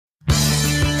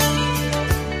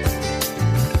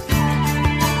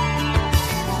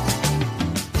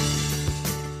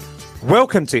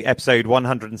Welcome to episode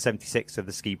 176 of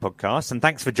the Ski Podcast, and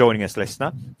thanks for joining us,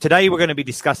 listener. Today we're going to be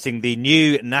discussing the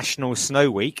new National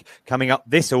Snow Week coming up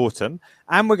this autumn,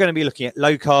 and we're going to be looking at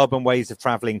low-carbon ways of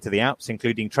travelling to the Alps,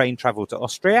 including train travel to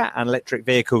Austria and electric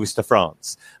vehicles to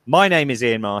France. My name is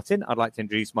Iain Martin. I'd like to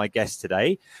introduce my guest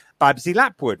today, Babsi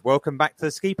Lapwood. Welcome back to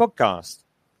the Ski Podcast.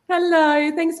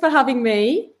 Hello, thanks for having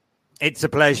me. It's a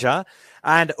pleasure.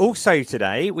 And also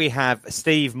today we have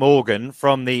Steve Morgan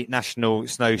from the National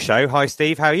Snow Show. Hi,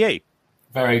 Steve. How are you?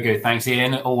 Very good. Thanks,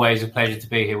 Iain. Always a pleasure to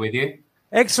be here with you.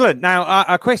 Excellent. Now,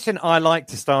 a question I like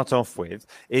to start off with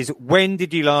is, when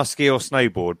did you last ski or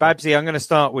snowboard? Babsi, I'm going to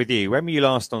start with you. When were you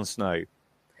last on snow?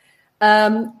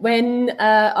 When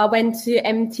I went to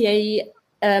MTA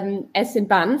S in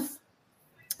Banff.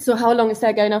 So how long is that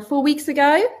ago now? 4 weeks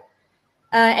ago?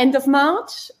 End of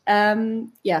March.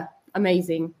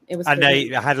 Amazing. It was. And they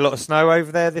had a lot of snow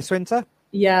over there this winter?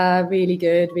 Yeah, really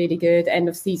good, really good. End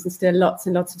of season, still lots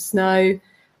and lots of snow.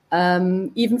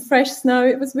 Even fresh snow,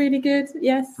 it was really good,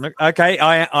 yes. Okay,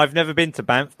 I've never been to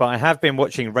Banff, but I have been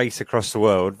watching Race Across the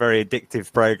World, very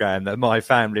addictive programme that my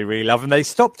family really love, and they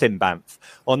stopped in Banff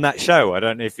on that show. I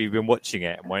don't know if you've been watching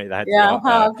it. When they had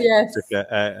yes.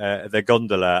 The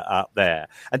gondola up there.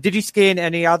 And did you ski in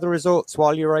any other resorts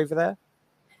while you were over there?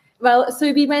 Well,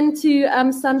 so we went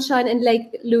to Sunshine and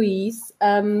Lake Louise,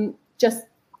 just,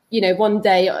 one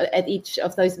day at each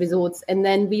of those resorts. And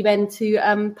then we went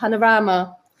to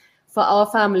Panorama for our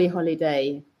family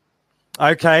holiday.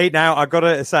 Okay, now I've got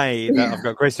to say that I've got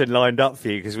a question lined up for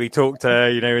you, because we talked,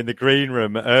 in the green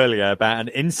room earlier about an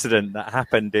incident that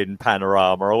happened in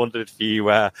Panorama. I wondered if you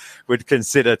would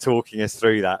consider talking us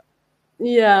through that.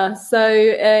 Yeah, so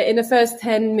in the first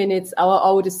 10 minutes, our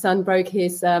oldest son broke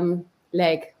his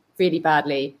leg really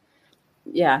badly.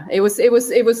 Yeah, it was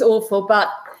awful, but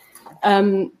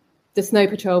the snow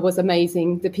patrol was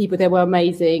amazing. The people there were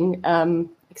amazing,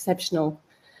 exceptional.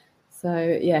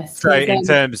 So yes.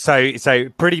 So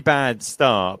pretty bad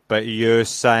start, but you're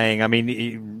saying, I mean,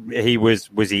 he was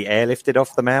he airlifted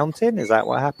off the mountain? Is that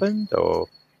what happened, or?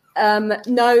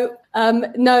 No,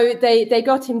 they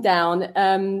got him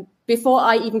down. Before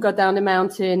I even got down the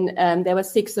mountain, there were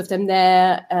 6 of them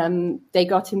there. They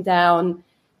got him down.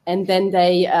 And then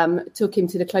they took him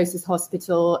to the closest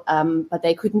hospital, but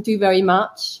they couldn't do very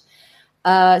much.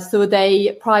 So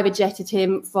they private jetted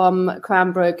him from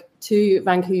Cranbrook to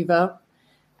Vancouver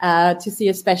to see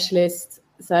a specialist.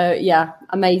 So, yeah,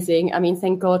 amazing. I mean,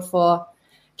 thank God for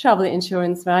travel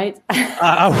insurance, right?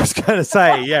 I was going to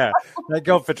say, yeah, thank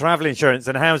God for travel insurance.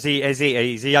 And how's he?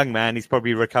 He's a young man. He's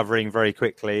probably recovering very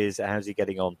quickly. How's he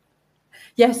getting on?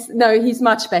 Yes, no, he's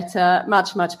much better,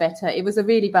 much better. It was a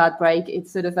really bad break.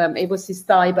 It's sort of, it was his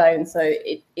thigh bone, so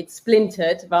it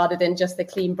splintered rather than just a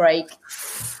clean break.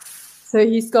 So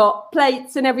he's got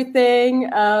plates and everything.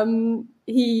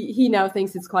 He now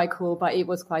thinks it's quite cool, but it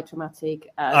was quite traumatic.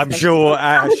 I'm sure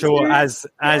as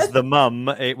the mum,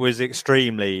 it was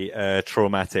extremely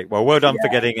traumatic. Well done for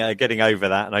getting over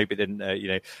that, and I hope it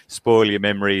didn't spoil your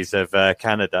memories of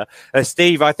Canada.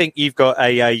 Steve, I think you've got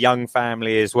a young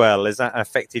family as well. Has that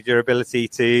affected your ability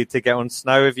to get on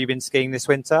snow? Have you been skiing this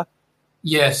winter?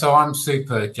 Yeah, so I'm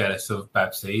super jealous of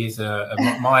Babsi. He's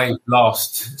my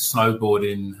last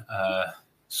snowboarding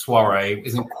soiree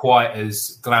isn't quite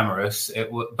as glamorous.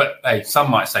 But hey, some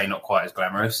might say not quite as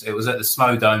glamorous. It was at the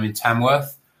Snow Dome in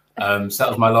Tamworth. So that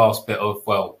was my last bit of,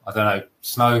 I don't know,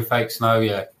 snow, fake snow.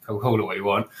 Yeah, call it what you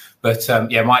want. But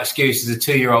my excuse is a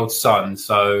 2-year-old son.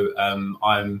 So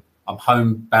I'm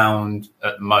homebound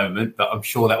at the moment, but I'm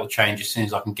sure that will change as soon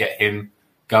as I can get him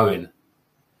going.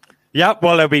 Yeah,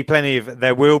 well, there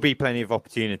will be plenty of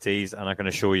opportunities, and I can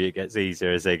assure you it gets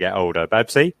easier as they get older.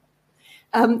 Babsi?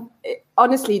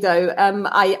 Honestly, though,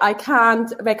 I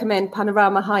can't recommend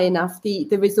Panorama high enough. The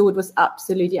resort was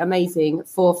absolutely amazing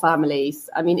for families.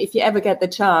 I mean, if you ever get the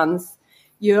chance,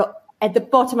 you're at the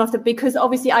bottom because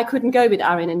obviously I couldn't go with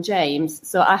Aaron and James,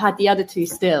 so I had the other 2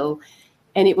 still,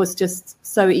 and it was just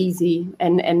so easy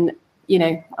and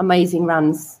amazing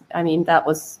runs. I mean, that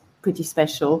was pretty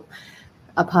special.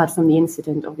 Apart from the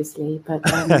incident, obviously, but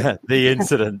the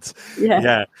incident,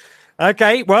 yeah.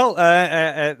 Okay, well,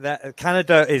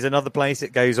 Canada is another place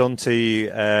that goes on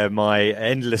to my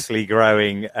endlessly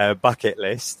growing bucket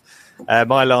list.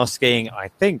 My last skiing, I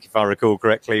think, if I recall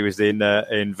correctly, was in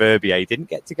Verbier. Didn't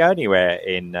get to go anywhere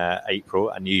in April,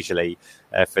 unusually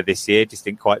for this year. Just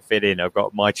didn't quite fit in. I've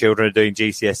got my children are doing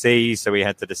GCSEs, so we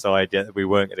had to decide that we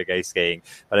weren't going to go skiing.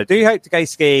 But I do hope to go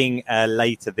skiing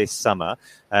later this summer,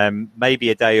 maybe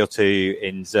a day or two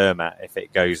in Zermatt if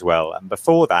it goes well. And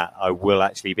before that, I will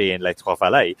actually be in Les Trois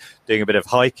Vallées doing a bit of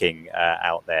hiking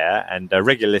out there. And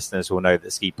regular listeners will know that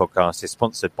the Ski Podcast is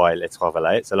sponsored by Les Trois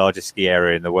Vallées. It's the largest ski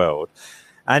area in the world.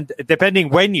 And depending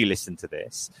when you listen to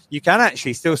this, you can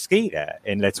actually still ski there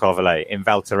in Les Trois Vallées in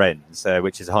Val Thorens,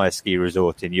 which is the highest ski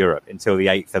resort in Europe, until the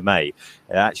 8th of May.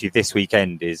 Actually, this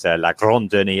weekend is La Grand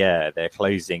Derniere, their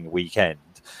closing weekend.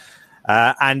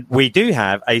 And we do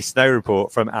have a snow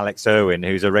report from Alex Irwin,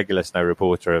 who's a regular snow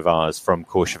reporter of ours from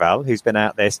Courchevel, who's been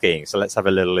out there skiing. So let's have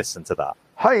a little listen to that.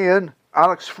 Hi Iain,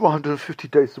 Alex from 150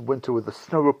 Days of Winter with a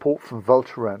snow report from Val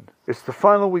Thorens. It's the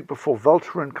final week before Val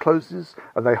Thorens closes,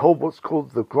 and they hold what's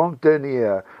called the Grand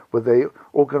Derniere, where they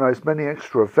organise many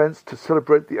extra events to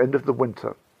celebrate the end of the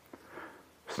winter.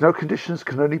 Snow conditions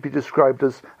can only be described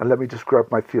as, and let me describe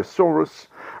my thesaurus,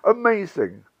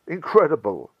 amazing,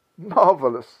 incredible,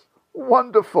 marvellous,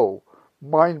 wonderful,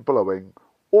 mind-blowing,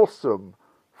 awesome,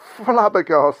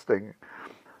 flabbergasting.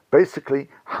 Basically,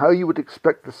 how you would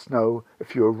expect the snow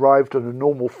if you arrived on a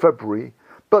normal February,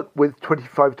 but with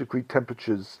 25-degree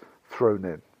temperatures thrown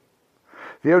in.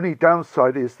 The only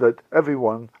downside is that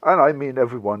everyone, and I mean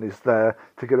everyone, is there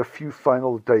to get a few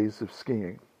final days of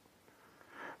skiing.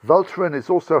 Val Thorens is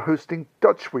also hosting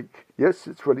Dutch Week. Yes,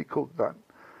 it's really called that.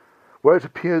 Where it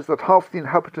appears that half the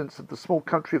inhabitants of the small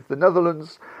country of the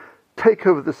Netherlands take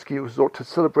over the ski resort to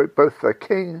celebrate both their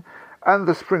king and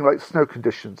the spring-like snow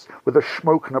conditions with a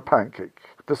schmoke and a pancake.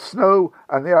 The snow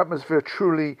and the atmosphere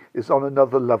truly is on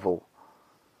another level.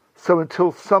 So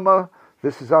until summer,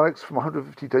 this is Alex from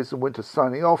 150 Days of Winter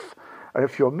signing off. And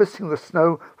if you're missing the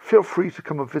snow, feel free to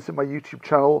come and visit my YouTube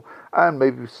channel and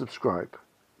maybe subscribe.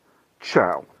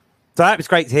 Ciao. So that was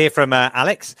great to hear from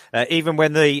Alex. Even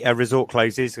when the resort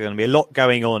closes, there's going to be a lot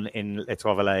going on in Les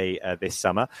Trois Vallées this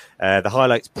summer. The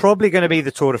highlight's probably going to be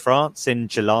the Tour de France in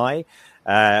July.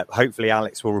 Hopefully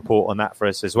Alex will report on that for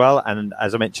us as well. And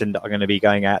as I mentioned, I'm going to be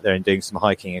going out there and doing some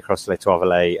hiking across Les Trois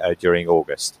Vallées during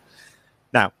August.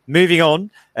 Now, moving on,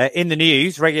 in the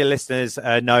news, regular listeners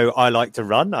know I like to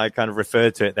run. I kind of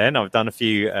referred to it then. I've done a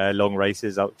few long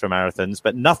races, ultra marathons,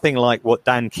 but nothing like what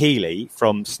Dan Keeley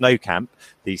from Snow Camp,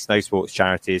 the snow sports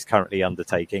charity, is currently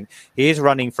undertaking. He is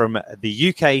running from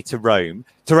the UK to Rome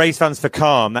to raise funds for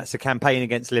Calm. That's a campaign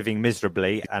against living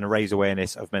miserably and raise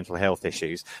awareness of mental health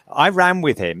issues. I ran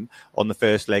with him on the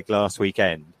first leg last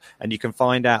weekend, and you can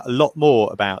find out a lot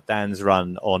more about Dan's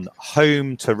run on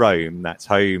Home to Rome. That's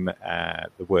home,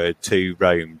 the word to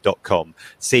Rome.com.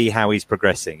 See how he's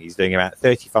progressing. He's doing about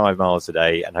 35 miles a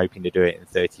day and hoping to do it in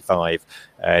 35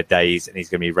 days. And he's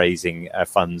going to be raising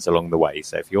funds along the way.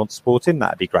 So if you want to support him,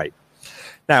 that'd be great.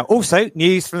 Now, also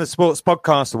news from the Sports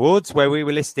Podcast Awards, where we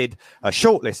were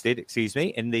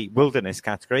shortlisted, in the wilderness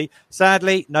category.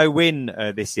 Sadly, no win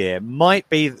this year. Might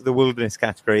be that the wilderness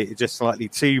category is just slightly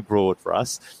too broad for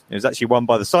us. It was actually won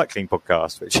by the Cycling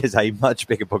Podcast, which is a much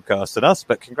bigger podcast than us,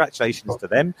 but congratulations to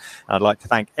them. I'd like to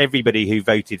thank everybody who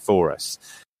voted for us.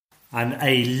 And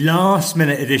a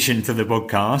last-minute addition to the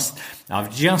podcast. I've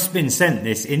just been sent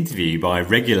this interview by a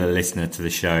regular listener to the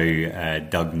show,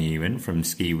 Doug Newman from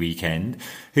Ski Weekend,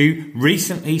 who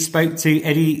recently spoke to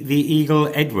Eddie the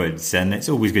Eagle Edwards. And it's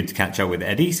always good to catch up with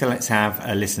Eddie, so let's have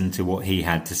a listen to what he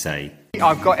had to say.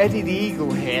 I've got Eddie the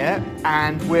Eagle here,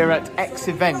 and we're at X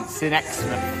Events in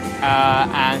Exmouth.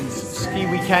 And Ski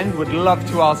Weekend would love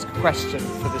to ask a question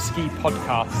for the Ski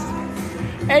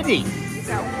Podcast. Eddie,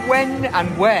 when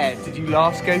and where did you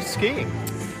last go skiing?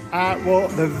 Well,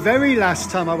 the very last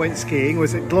time I went skiing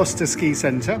was at Gloucester Ski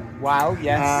Centre. Wow,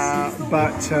 yes.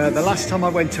 But the last time I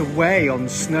went away on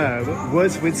snow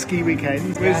was with Ski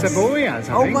Weekend with Vallées, I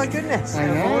think. Oh my goodness. I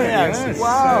know, yes.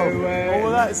 Wow. So,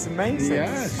 well, that's amazing.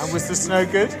 Yes. And was the snow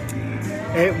good?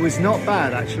 It was not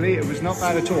bad, actually. It was not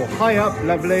bad at all. High up,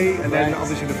 lovely, and then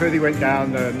obviously the further you went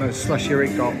down, the slushier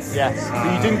it got. Yes.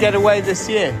 But you didn't get away this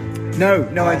year?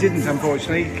 No, I didn't,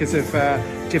 unfortunately, because of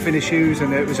different issues,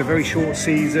 and it was a very short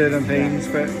season and things,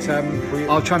 but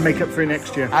I'll try and make up for it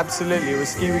next year. Absolutely. Well,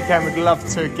 Ski Weekend would love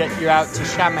to get you out to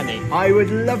Chamonix. I would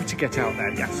love to get out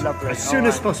there, yes. Lovely. As soon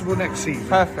as possible next season.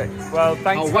 Perfect. Well,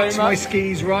 thanks I'll very wax much. my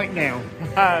skis right now.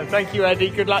 Thank you, Eddie.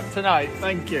 Good luck tonight.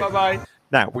 Thank you. Bye-bye.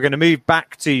 Now, we're going to move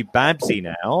back to Babsi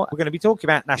now. We're going to be talking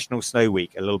about National Snow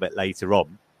Week a little bit later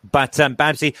on. But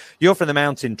Babsi, you're from the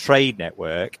Mountain Trade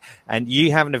Network, and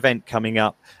you have an event coming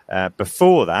up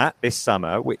before that this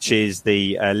summer, which is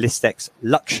the LISTEX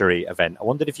Luxury event. I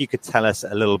wondered if you could tell us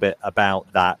a little bit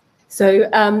about that. So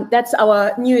that's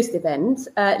our newest event,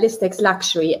 LISTEX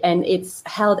Luxury, and it's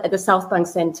held at the South Bank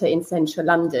Centre in central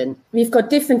London. We've got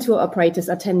different tour operators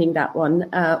attending that one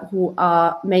who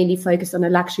are mainly focused on the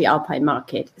luxury alpine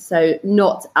market. So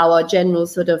not our general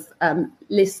sort of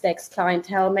LISTEX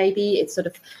clientele, maybe. It's sort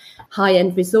of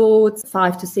high-end resorts,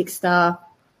 5 to 6 star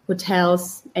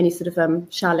hotels, any sort of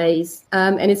chalets.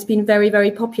 And it's been very,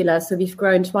 very popular. So we've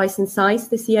grown twice in size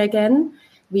this year again.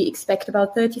 We expect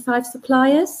about 35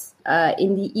 suppliers.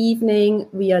 In the evening,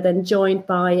 we are then joined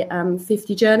by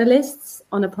 50 journalists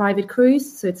on a private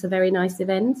cruise. So it's a very nice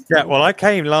event. Yeah, well, I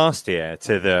came last year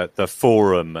to the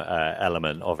forum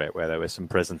element of it, where there were some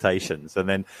presentations. And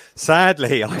then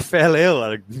sadly, I fell ill.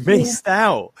 I missed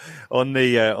out on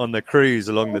the cruise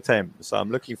along the Thames. So I'm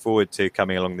looking forward to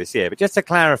coming along this year. But just to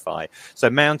clarify,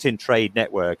 so Mountain Trade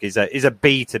Network is a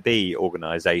B2B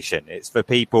organisation. It's for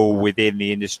people within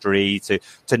the industry to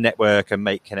network and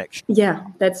make connections. Yeah,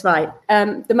 that's right.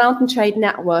 The Mountain Trade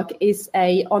Network is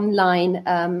a online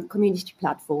community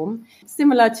platform,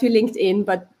 similar to LinkedIn,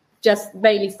 but just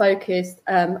mainly focused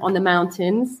on the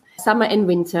mountains, summer and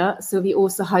winter. So we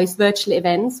also host virtual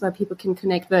events where people can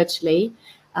connect virtually.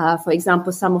 For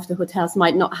example, some of the hotels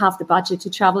might not have the budget to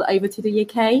travel over to the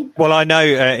UK. Well, I know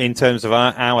in terms of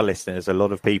our listeners, a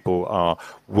lot of people are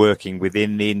working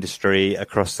within the industry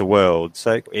across the world.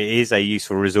 So it is a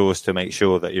useful resource to make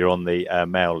sure that you're on the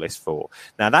mail list for.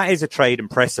 Now, that is a trade and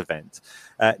press event.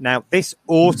 Now, this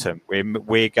autumn,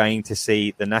 we're going to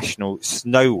see the National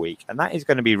Snow Week, and that is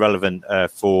going to be relevant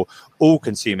for all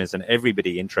consumers and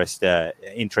everybody interested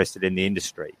in the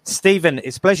industry. Stephen,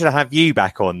 it's a pleasure to have you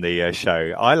back on the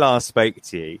show. I last spoke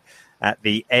to you at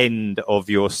the end of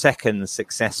your second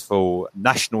successful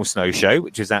national snow show,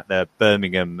 which was at the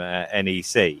Birmingham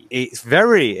NEC. It's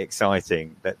very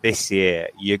exciting that this year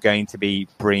you're going to be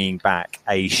bringing back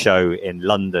a show in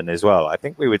London as well. I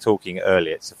think we were talking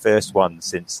earlier, it's the first one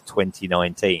since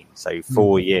 2019, so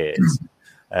 4 years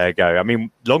ago. I mean,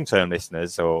 long-term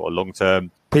listeners or long-term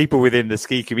people within the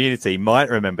ski community might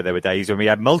remember there were days when we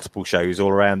had multiple shows all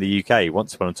around the UK.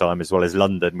 Once upon a time, as well as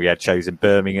London, we had shows in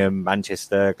Birmingham,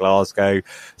 Manchester, Glasgow,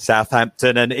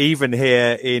 Southampton, and even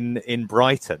here in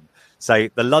Brighton. So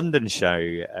the London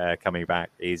show coming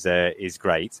back is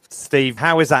great. Steve,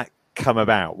 how has that come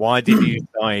about? Why did you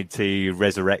decide to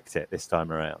resurrect it this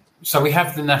time around? So we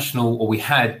had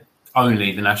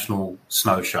only the National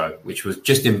Snow Show, which was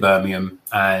just in Birmingham,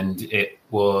 and it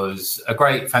was a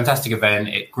great, fantastic event.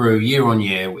 It grew year on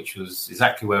year, which was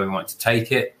exactly where we wanted to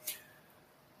take it.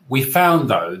 We found,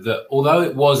 though, that although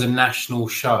it was a national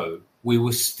show, we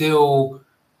were still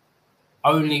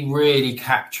only really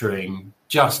capturing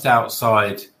just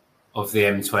outside of the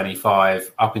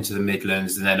M25, up into the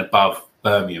Midlands, and then above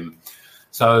Birmingham.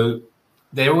 So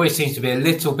there always seems to be a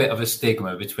little bit of a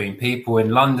stigma between people in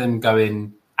London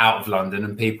going out of London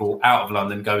and people out of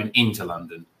London going into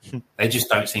London. They just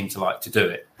don't seem to like to do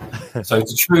it. So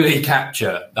to truly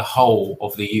capture the whole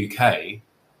of the UK,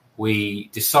 we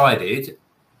decided,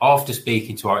 after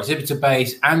speaking to our exhibitor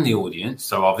base and the audience,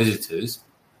 so our visitors,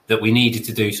 that we needed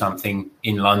to do something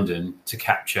in London to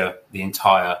capture the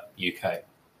entire UK.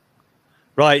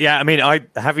 Right, yeah. I mean,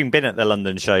 having been at the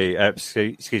London show,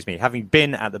 having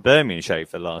been at the Birmingham show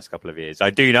for the last couple of years,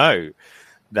 I do know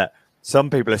that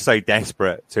some people are so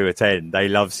desperate to attend. They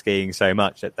love skiing so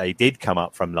much that they did come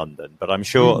up from London, but I'm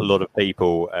sure a lot of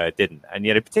people didn't. And,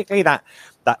 particularly that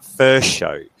first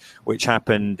show, which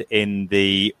happened in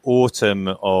the autumn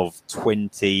of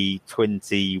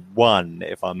 2021,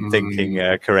 if I'm thinking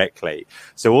correctly.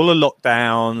 So all the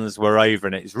lockdowns were over,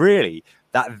 and it's really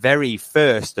that very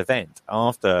first event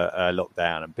after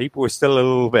lockdown, and people were still a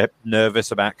little bit nervous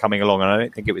about coming along. And I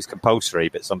don't think it was compulsory,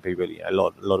 but some people, a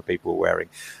lot of people were wearing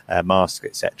masks,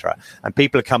 etc. And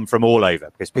people had come from all over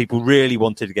because people really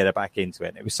wanted to get back into it.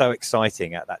 And it was so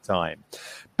exciting at that time.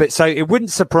 But so it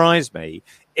wouldn't surprise me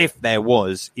if there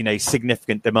was,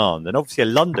 significant demand. And obviously a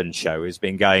London show has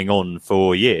been going on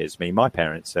for years. I mean, my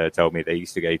parents told me they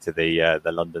used to go to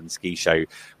the London ski show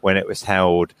when it was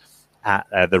held at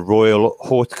the Royal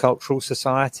Horticultural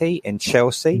Society in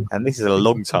Chelsea. And this is a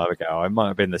long time ago. It might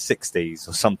have been the 60s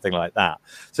or something like that.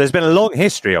 So there's been a long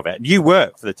history of it. And you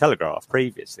worked for the Telegraph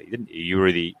previously, didn't you? You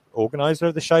were the organizer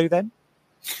of the show then?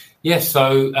 Yes.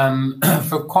 So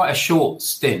for quite a short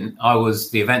stint, I was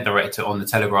the event director on the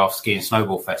Telegraph Ski and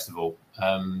Snowboard Festival.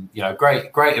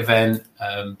 Great event,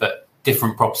 but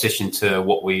different proposition to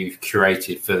what we've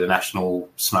curated for the National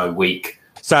Snow Week.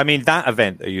 So, I mean, that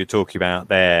event that you're talking about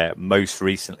there most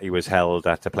recently was held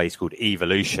at a place called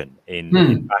Evolution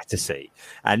in Battersea.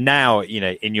 And now,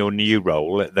 in your new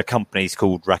role, the company's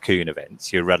called Raccoon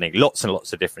Events. You're running lots and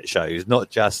lots of different shows, not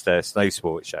just snow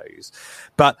sports shows.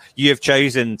 But you have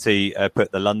chosen to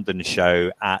put the London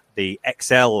show at the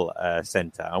XL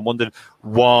Centre. I wondered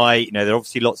why, there are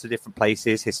obviously lots of different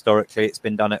places. Historically, it's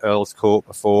been done at Earl's Court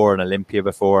before and Olympia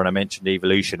before, and I mentioned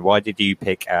Evolution. Why did you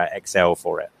pick XL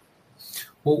for it?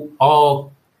 Well, our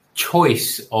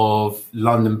choice of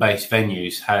London-based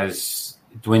venues has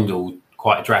dwindled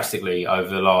quite drastically over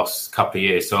the last couple of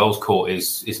years. So Earl's Court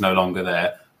is no longer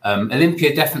there.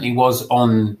 Olympia definitely was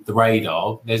on the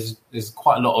radar. There's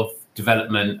quite a lot of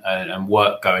development and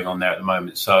work going on there at the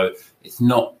moment. So it's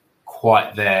not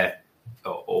quite there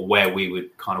or where we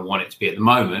would kind of want it to be at the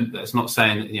moment. That's not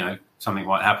saying that, something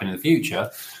might happen in the future.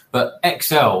 But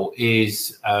XL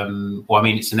is,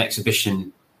 it's an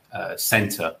exhibition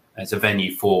centre. It's a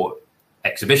venue for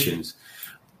exhibitions.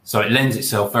 So it lends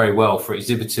itself very well for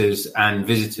exhibitors and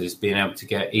visitors being able to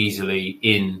get easily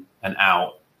in and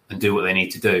out and do what they need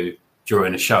to do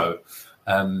during a show.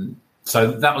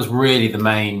 So that was really the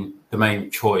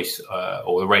main choice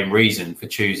or the main reason for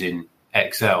choosing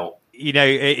XL.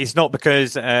 It's not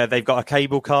because they've got a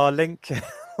cable car link.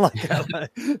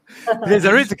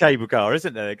 There is a cable car,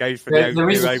 isn't there? That goes from the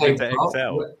over to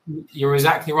XL. You're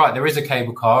exactly right. There is a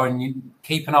cable car, and you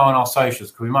keep an eye on our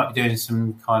socials because we might be doing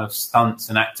some kind of stunts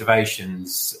and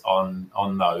activations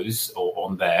on those or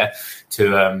on there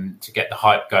to get the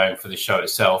hype going for the show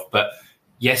itself. But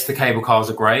yes, the cable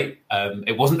cars are great.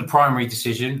 It wasn't the primary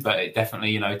decision, but it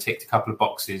definitely ticked a couple of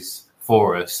boxes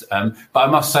for us. But I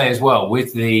must say as well,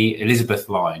 with the Elizabeth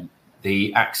line,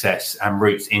 the access and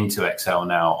routes into XL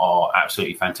now are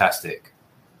absolutely fantastic.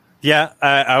 Yeah,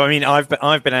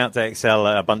 I've been out to XL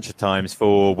a bunch of times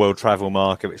for World Travel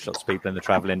Market, which lots of people in the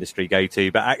travel industry go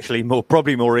to, but actually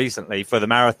probably more recently for the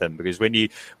marathon, because when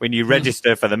you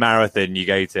register for the marathon, you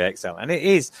go to XL, and it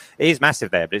is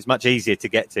massive there, but it's much easier to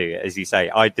get to, as you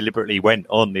say. I deliberately went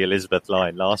on the Elizabeth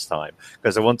line last time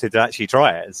because I wanted to actually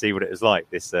try it and see what it was like,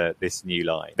 this new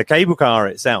line. The cable car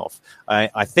itself,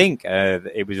 I think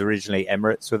it was originally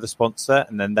Emirates with a sponsor,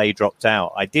 and then they dropped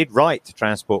out. I did write to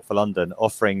Transport for London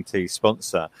offering to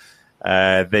sponsor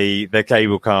the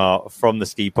cable car from the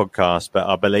Ski Podcast, but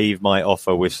I believe my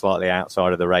offer was slightly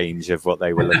outside of the range of what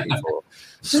they were looking for.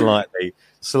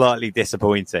 Slightly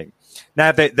disappointing.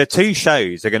 Now, the two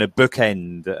shows are going to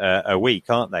bookend a week,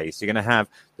 aren't they? So you're going to have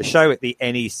the show at the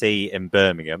NEC in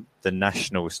Birmingham, the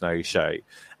National Snow Show,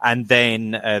 and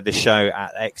then the show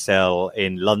at XL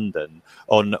in London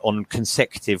on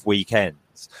consecutive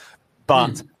weekends.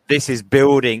 But this is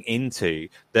building into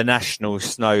the National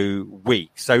Snow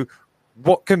Week. So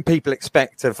what can people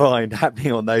expect to find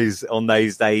happening on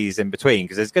those days in between?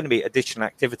 Because there's going to be additional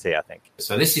activity, I think.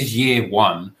 So this is year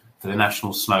one for the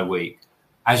National Snow Week.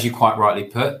 As you quite rightly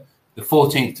put, the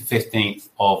 14th to 15th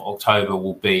of October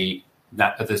will be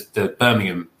the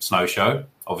Birmingham Snow Show,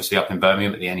 obviously up in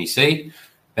Birmingham at the NEC.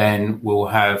 Then we'll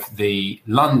have the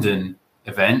London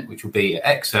event, which will be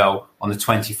at XL on the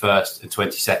 21st and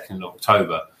 22nd of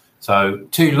October. So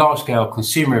two large-scale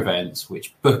consumer events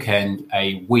which bookend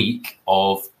a week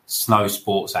of snow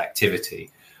sports activity.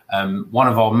 One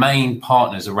of our main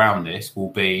partners around this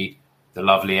will be the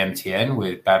lovely MTN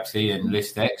with Babsi and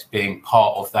LISTEX being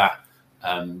part of that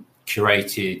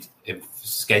curated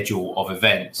schedule of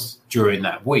events during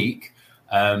that week.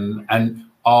 And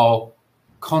our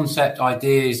concept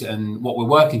ideas and what we're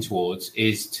working towards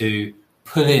is to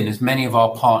pull in as many of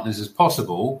our partners as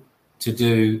possible to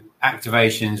do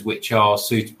activations which are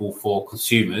suitable for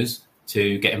consumers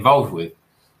to get involved with.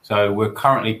 So we're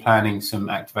currently planning some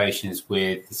activations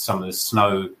with some of the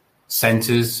snow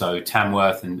centres, so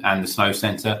Tamworth and the Snow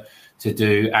Centre, to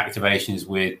do activations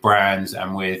with brands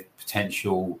and with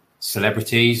potential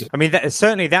celebrities. I mean,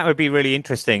 that would be really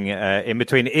interesting in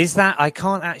between. Is that, I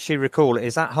can't actually recall,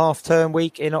 is that half-term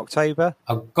week in October?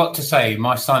 I've got to say,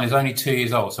 my son is only 2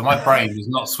 years old, so my brain is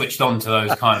not switched on to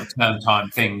those kind of term time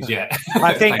things yet.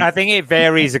 I think it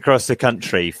varies across the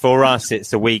country. For us, it's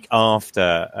the week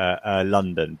after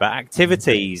London, but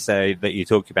activities that you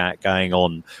talk about going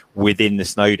on within the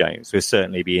snow domes will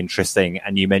certainly be interesting.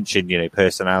 And you mentioned,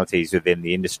 personalities within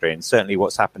the industry, and certainly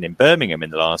what's happened in Birmingham in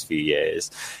the last few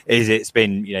years is it's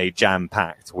been,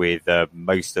 jam-packed with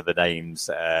most of the names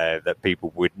that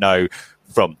people would know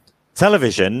from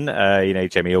television,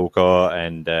 Jamie Alcott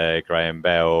and Graham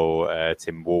Bell,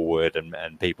 Tim Walwood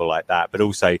and people like that, but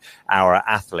also our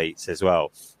athletes as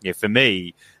well. For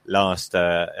me, last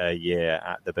year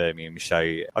at the Birmingham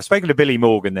show, I've spoken to Billy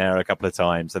Morgan there a couple of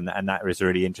times, and that was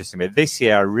really interesting. But this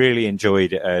year, I really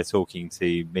enjoyed talking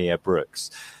to Mia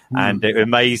Brooks. And it was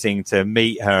amazing to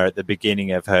meet her at the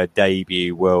beginning of her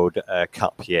debut World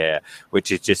Cup year, which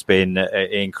has just been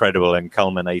incredible and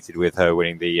culminated with her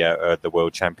winning the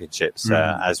World Championships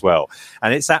as well.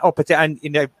 And it's that opportunity.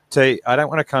 And, I don't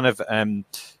want to kind of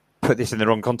put this in the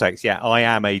wrong context. Yeah, I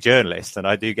am a journalist and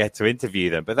I do get to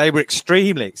interview them, but they were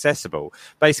extremely accessible.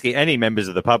 Basically, any members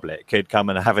of the public could come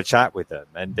and have a chat with them.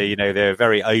 And, they're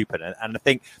very open. And I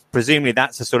think presumably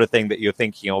that's the sort of thing that you're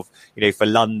thinking of, for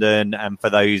London and for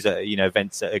those,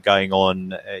 events that are going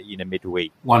on,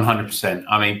 midweek. 100%.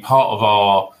 I mean, part of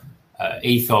our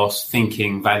ethos,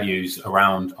 thinking, values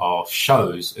around our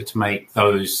shows are to make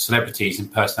those celebrities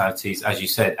and personalities, as you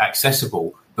said,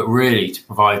 accessible, but really to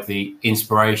provide the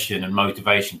inspiration and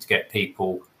motivation to get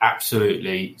people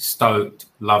absolutely stoked,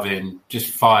 loving,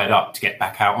 just fired up to get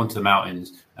back out onto the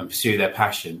mountains and pursue their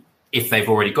passion if they've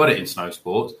already got it in snow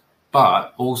sports,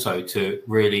 but also to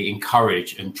really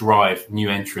encourage and drive new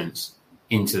entrants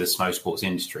into the snow sports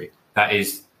industry. That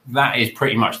is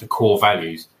pretty much the core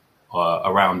values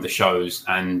around the shows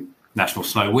and National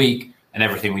Snow Week and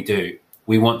everything we do.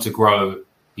 We want to grow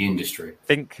the industry. I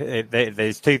think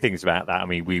there's two things about that. I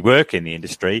mean, we work in the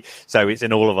industry, so it's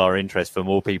in all of our interest for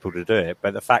more people to do it.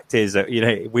 But the fact is that,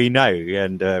 we know,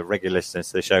 and regular listeners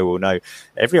to the show will know,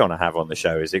 everyone I have on the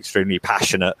show is extremely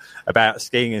passionate about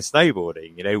skiing and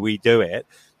snowboarding. We do it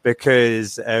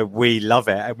because we love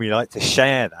it and we like to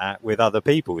share that with other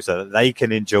people so that they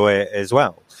can enjoy it as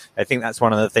well. I think that's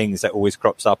one of the things that always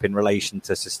crops up in relation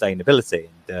to sustainability.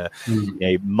 And,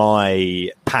 my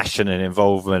passion and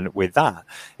involvement with that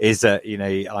is that,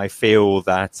 I feel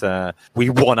that we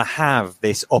want to have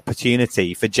this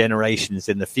opportunity for generations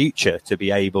in the future to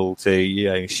be able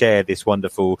to, share this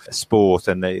wonderful sport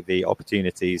and the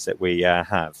opportunities that we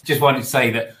have. Just wanted to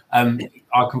say that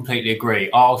I completely agree.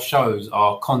 Our shows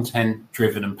are content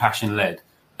driven and passion led.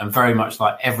 And very much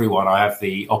like everyone I have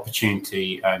the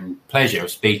opportunity and pleasure of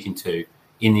speaking to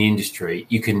in the industry,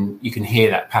 you can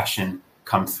hear that passion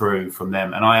come through from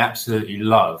them. And I absolutely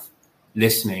love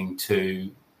listening to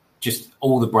just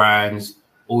all the brands,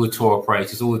 all the tour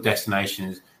operators, all the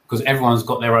destinations, because everyone's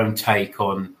got their own take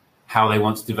on how they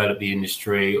want to develop the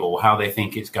industry or how they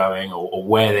think it's going or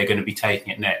where they're going to be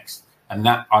taking it next. And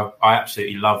that I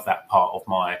absolutely love that part of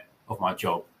my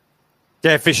job.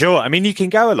 Yeah, for sure. I mean, you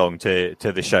can go along to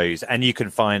the shows and you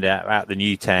can find out about the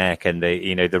new tech and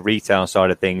the retail side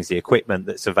of things, the equipment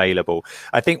that's available.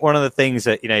 I think one of the things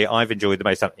that, I've enjoyed the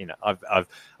most,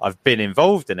 I've been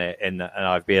involved in it and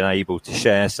I've been able to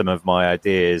share some of my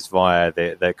ideas via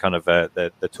the kind of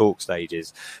the talk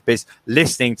stages. But it's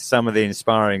listening to some of the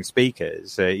inspiring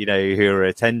speakers, who are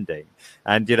attending.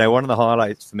 And, one of the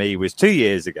highlights for me was 2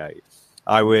 years ago.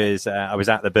 I was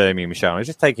at the Birmingham show. I was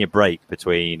just taking a break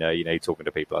between, talking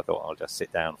to people. I thought I'll just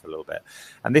sit down for a little bit.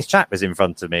 And this chap was in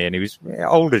front of me, and he was an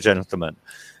older gentleman.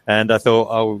 And I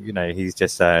thought, he's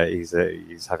just he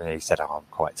said, I'm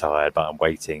quite tired, but I'm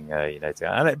waiting, and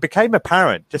it became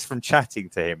apparent just from chatting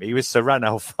to him. He was Sir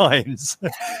Ranulph Fiennes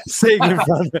sitting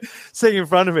in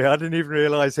front of me. I didn't even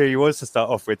realise who he was to start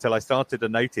off with till I started to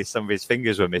notice some of his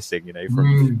fingers were missing,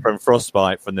 from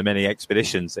frostbite from the many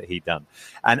expeditions that he'd done.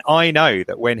 And I know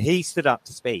that when he stood up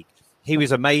to speak, he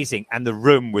was amazing and the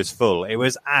room was full. It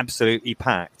was absolutely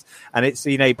packed. And it's,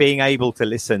 being able to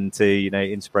listen to,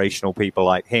 inspirational people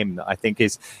like him, I think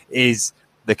is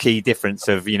the key difference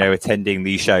of, attending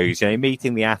these shows,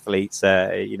 meeting the athletes,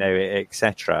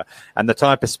 etc. And the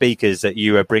type of speakers that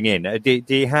you bring in. Do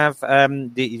you have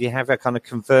a kind of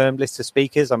confirmed list of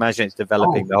speakers? I imagine it's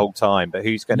developing the whole time, but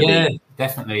who's going to be? Yeah,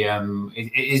 definitely.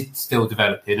 It is still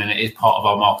developing and it is part of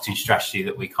our marketing strategy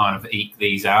that we kind of eke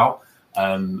these out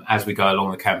as we go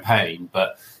along the campaign.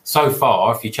 But so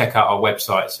far, if you check out our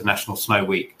website, so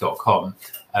nationalsnowweek.com,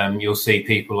 you'll see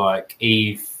people like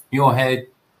Eve Muirhead,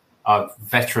 a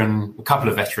couple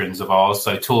of veterans of ours.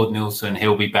 So Tord Nielsen,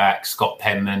 he'll be back. Scott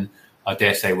Penman, I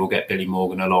dare say we'll get Billy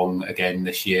Morgan along again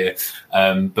this year.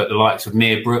 But the likes of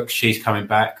Mia Brooks, she's coming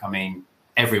back. I mean,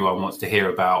 everyone wants to hear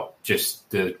about just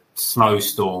the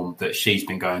snowstorm that she's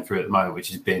been going through at the moment, which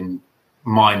has been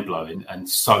mind-blowing and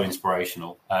so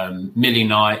inspirational. Millie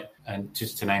Knight, and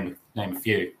just to name a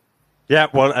few. Yeah,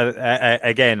 well,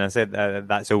 again, I said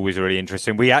that's always really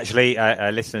interesting. We actually,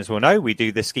 listeners will know, we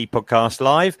do the Ski Podcast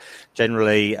live.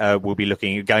 Generally, we'll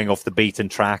be going off the beaten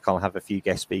track. I'll have a few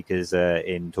guest speakers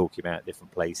in talking about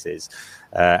different places.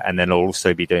 And then I'll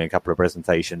also be doing a couple of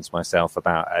presentations myself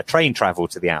about train travel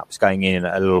to the Alps, going in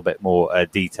a little bit more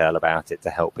detail about it to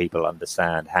help people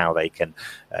understand how they can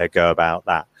go about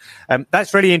that.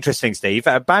 That's really interesting, Steve.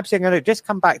 Babsi, I'm going to just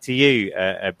come back to you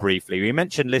briefly. We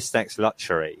mentioned LISTEX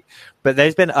Luxury, but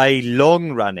there's been a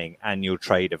long-running annual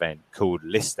trade event called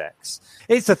LISTEX.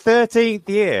 It's the 13th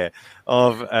year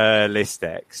of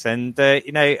LISTEX. And,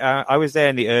 I was there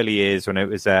in the early years when it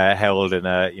was held in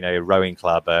a rowing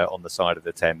club on the side of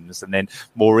the Thames. And then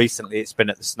more recently, it's been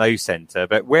at the Snow Centre.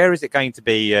 But where is it going to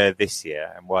be this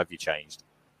year, and why have you changed?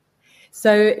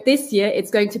 So this year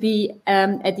it's going to be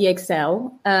at the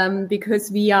Excel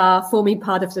because we are forming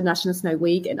part of the National Snow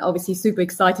Week, and obviously super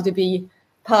excited to be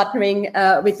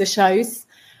partnering with the shows.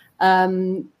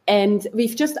 And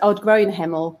we've just outgrown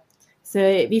Hemel.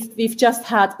 So we've just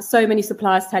had so many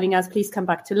suppliers telling us, please come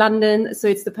back to London. So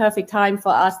it's the perfect time for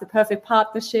us, the perfect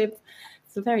partnership.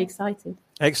 So very excited.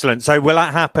 Excellent. So will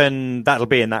that happen? That'll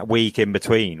be in that week in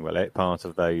between, will it? Part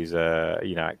of those,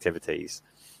 activities?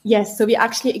 Yes, so we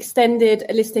actually extended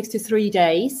LISTEX to 3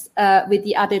 days with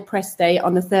the added press day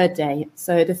on the third day.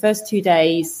 So the first 2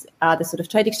 days are the sort of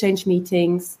trade exchange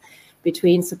meetings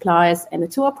between suppliers and the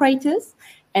tour operators.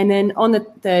 And then on the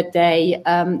third day,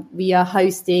 we are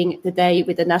hosting the day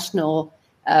with the national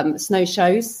snow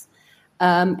shows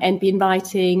and be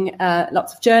inviting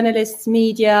lots of journalists,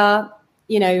 media,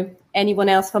 anyone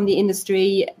else from the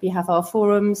industry. We have our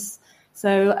forums.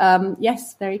 So,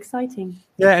 yes, very exciting.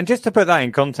 Yeah, and just to put that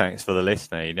in context for the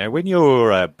listener, when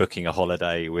you're booking a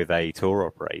holiday with a tour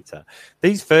operator,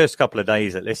 these first couple of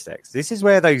days at LISTEX, this is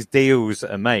where those deals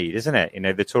are made, isn't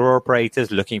it? The tour operators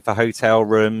looking for hotel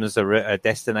rooms, a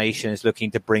destination is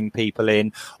looking to bring people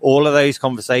in. All of those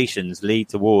conversations lead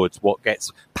towards what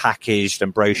gets packaged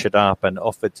and brochured up and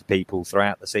offered to people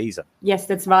throughout the season. Yes,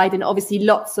 that's right. And obviously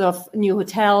lots of new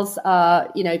hotels are,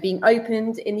 being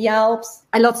opened in the Alps.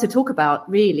 And lots to talk about,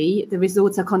 really. The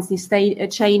resorts are constantly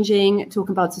changing,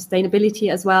 talking about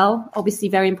sustainability as well. Obviously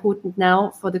very important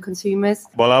now for the consumers.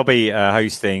 Well, I'll be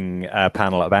hosting a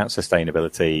panel about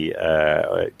sustainability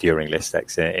during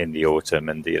LISTEX in the autumn.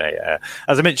 And,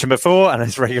 as I mentioned before, and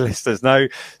as regular listeners know,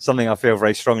 something I feel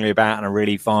very strongly about, and I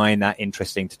really find that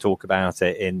interesting to talk about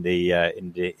it in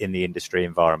the industry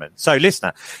environment. So,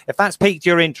 listener, if that's piqued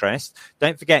your interest,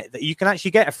 don't forget that you can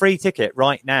actually get a free ticket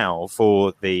right now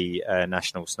for the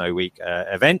National Snow Week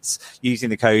events using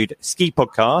the code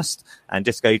SKIPODCAST, and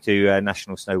just go to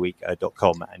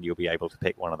nationalsnowweek.com and you'll be able to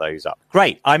pick one of those up.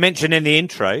 Great. I mentioned in the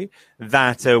intro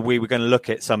that we were going to look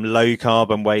at some low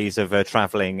carbon ways of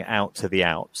traveling out to the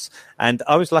Alps. And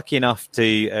I was lucky enough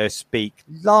to speak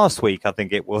last week, I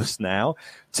think it was now,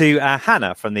 to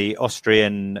Hannah from the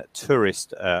Austrian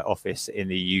tourist office in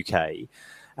the UK.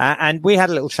 And we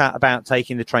had a little chat about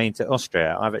taking the train to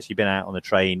Austria. I've actually been out on the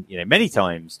train, many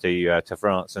times to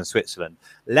France and Switzerland,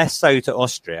 less so to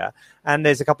Austria. And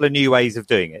there's a couple of new ways of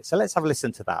doing it. So let's have a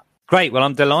listen to that. Great. Well,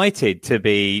 I'm delighted to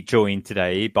be joined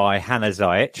today by Hannah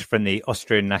Zajic from the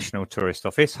Austrian National Tourist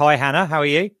Office. Hi, Hannah. How are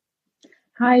you?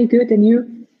 Hi, good. And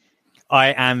you?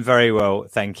 I am very well,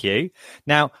 thank you.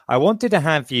 Now, I wanted to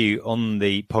have you on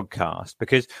the podcast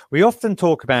because we often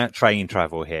talk about train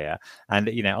travel here. And,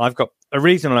 I've got a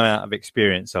reasonable amount of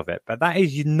experience of it, but that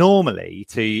is normally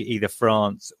to either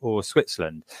France or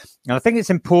Switzerland. And I think it's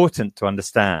important to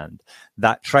understand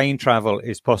that train travel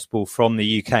is possible from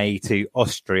the UK to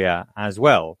Austria as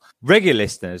well. Regular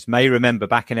listeners may remember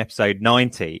back in episode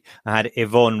 90, I had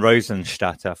Yvonne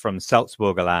Rosenstatter from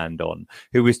Salzburgerland on,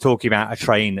 who was talking about a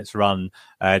train that's run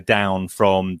down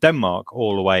from Denmark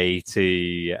all the way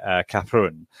to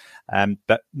Kaprun.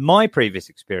 But my previous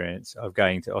experience of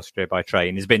going to Austria by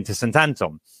train has been to St.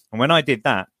 Anton. And when I did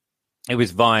that, it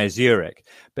was via Zurich.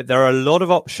 But there are a lot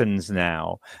of options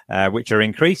now, which are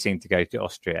increasing to go to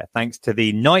Austria, thanks to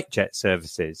the Nightjet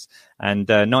services. And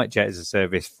Nightjet is a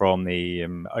service from the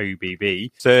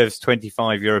OBB, serves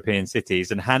 25 European cities.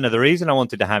 And Hannah, the reason I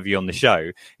wanted to have you on the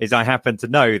show is I happen to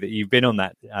know that you've been on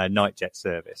that Nightjet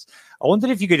service. I wondered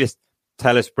if you could just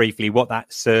tell us briefly what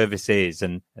that service is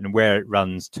and where it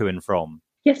runs to and from.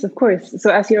 Yes, of course. So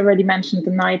as you already mentioned,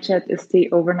 the Nightjet is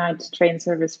the overnight train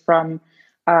service from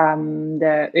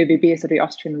the ÖBB, so the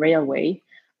Austrian Railway.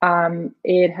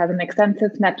 It has an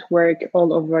extensive network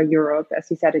all over Europe. As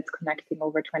you said, it's connecting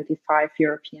over 25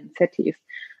 European cities.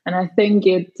 And I think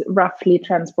it roughly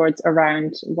transports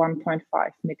around 1.5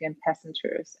 million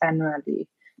passengers annually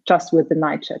just with the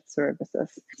night jet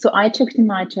services. So I took the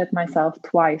night jet myself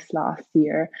twice last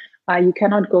year. You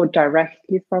cannot go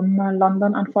directly from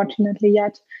London, unfortunately,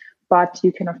 yet, but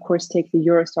you can, of course, take the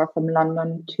Eurostar from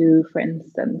London to, for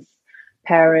instance,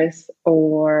 Paris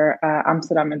or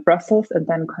Amsterdam and Brussels, and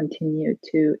then continue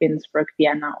to Innsbruck,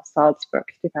 Vienna, or Salzburg,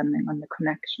 depending on the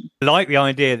connection. I like the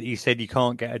idea that you said you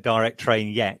can't get a direct train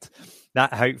yet.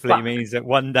 That hopefully means that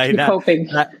one day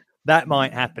that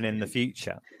might happen in the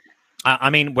future.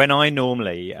 I mean, when I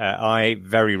normally, I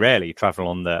very rarely travel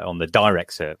on the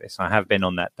direct service. I have been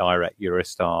on that direct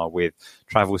Eurostar with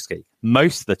Travel Ski.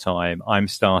 Most of the time, I'm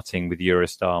starting with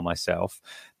Eurostar myself.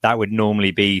 That would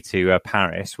normally be to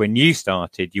Paris. When you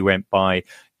started, you went by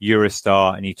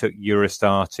Eurostar and you took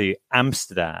Eurostar to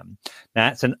Amsterdam. Now,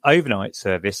 it's an overnight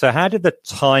service. So how did the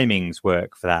timings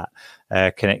work for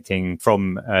that, connecting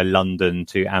from London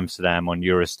to Amsterdam on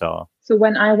Eurostar? So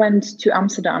when I went to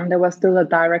Amsterdam, there was still a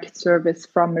direct service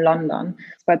from London,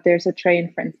 but there's a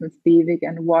train, for instance, leaving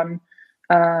at 1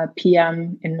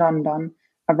 p.m. in London,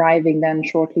 arriving then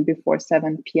shortly before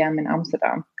 7 p.m. in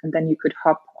Amsterdam. And then you could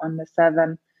hop on the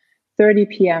 7:30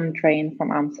 p.m. train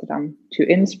from Amsterdam to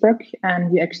Innsbruck,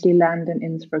 and you actually land in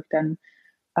Innsbruck then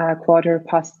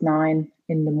 9:15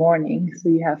 in the morning. So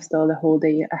you have still the whole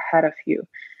day ahead of you.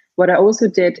 What I also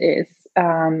did is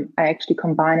I actually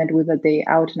combined it with a day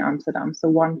out in Amsterdam. So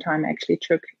one time I actually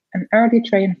took an early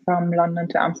train from London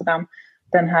to Amsterdam,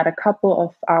 then had a couple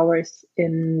of hours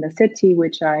in the city,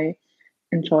 which I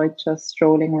enjoyed just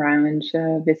strolling around,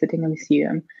 visiting a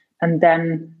museum. And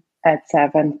then at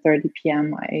 7:30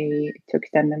 p.m., I took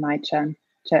then the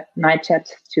night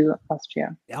jet to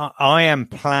Austria. I am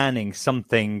planning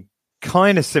something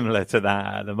kind of similar to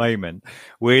that at the moment.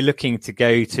 We're looking to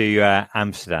go to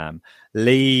Amsterdam,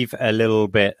 leave a little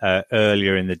bit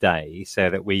earlier in the day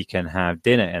so that we can have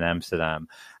dinner in Amsterdam,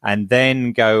 and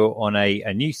then go on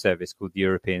a new service called the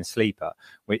European Sleeper,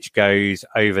 which goes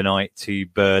overnight to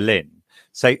Berlin.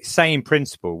 So same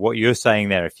principle, what you're saying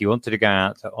there. If you wanted to go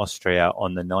out to Austria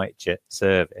on the night jet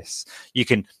service, you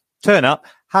can turn up,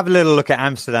 have a little look at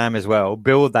Amsterdam as well,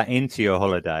 build that into your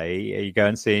holiday. You go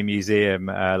and see a museum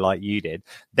like you did,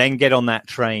 then get on that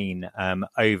train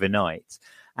overnight.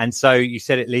 And so you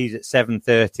said it leaves at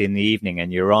 7:30 in the evening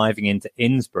and you're arriving into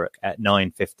Innsbruck at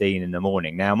 9:15 in the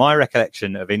morning. Now, my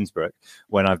recollection of Innsbruck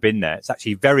when I've been there, it's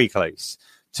actually very close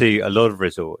to a lot of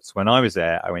resorts. When I was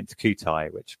there, I went to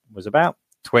Kutai, which was about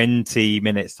 20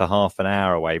 minutes to half an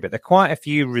hour away. But there are quite a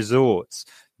few resorts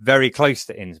very close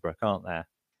to Innsbruck, aren't there?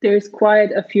 There's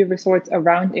quite a few resorts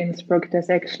around Innsbruck.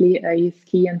 There's actually a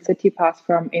ski and city pass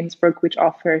from Innsbruck, which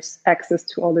offers access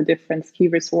to all the different ski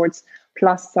resorts,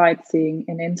 plus sightseeing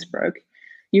in Innsbruck.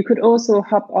 You could also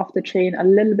hop off the train a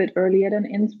little bit earlier than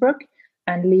Innsbruck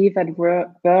and leave at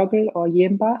Wörgl or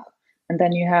Jenbach. And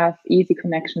then you have easy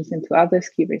connections into other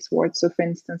ski resorts. So for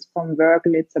instance, from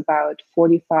Wörgl, it's about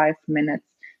 45 minutes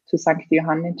to St.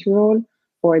 Johann in Tyrol,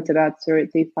 or it's about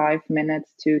 35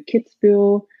 minutes to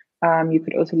Kitzbühel. You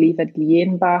could also leave at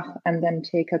Jenbach and then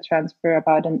take a transfer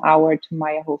about an hour to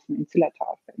Meierhofen in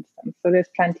Zillertal, for instance. So there's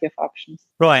plenty of options.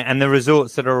 Right, and the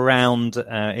resorts that are around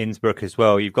Innsbruck as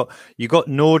well. You've got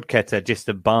Nordkette just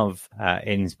above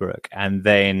Innsbruck, and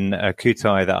then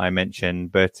Kutai that I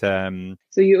mentioned. But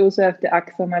so you also have the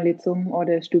Axamer-Litzum or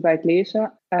the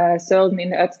Stubaiglescher. Sölden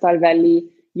in the Ötztal Valley,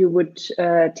 you would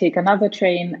take another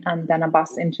train and then a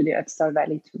bus into the Ötztal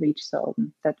Valley to reach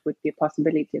Sölden. That would be a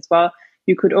possibility as well.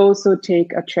 You could also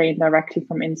take a train directly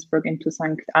from Innsbruck into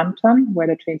St. Anton, where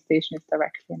the train station is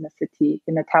directly in the city,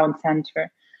 in the town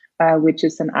center, which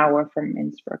is an hour from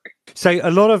Innsbruck. So a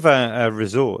lot of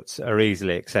resorts are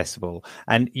easily accessible.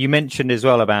 And you mentioned as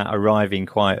well about arriving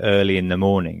quite early in the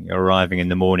morning. You're arriving in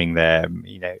the morning there.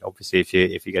 You know, obviously, if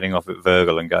you're getting off at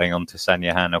Wörgl and going on to St.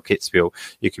 Johann or Kitzbühel,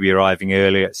 you could be arriving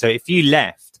earlier. So if you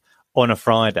left on a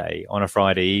Friday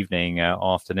evening,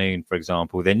 afternoon, for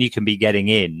example, then you can be getting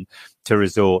in to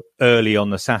resort early on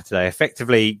the Saturday,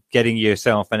 effectively getting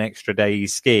yourself an extra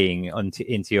day's skiing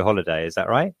into your holiday. Is that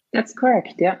right? That's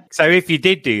correct, yeah. So if you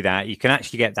did do that, you can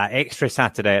actually get that extra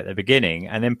Saturday at the beginning,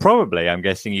 and then probably, I'm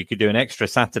guessing, you could do an extra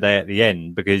Saturday at the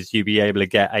end, because you'd be able to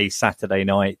get a Saturday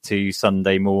night to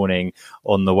Sunday morning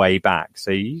on the way back. So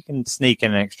you can sneak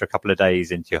in an extra couple of days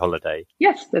into your holiday.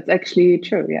 Yes, that's actually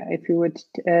true, yeah. If you would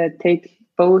take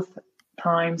both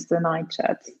times the night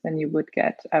jet, then you would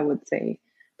get, I would say,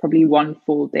 probably one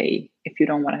full day if you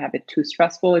don't want to have it too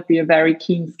stressful. If you're a very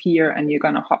keen skier and you're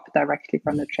going to hop directly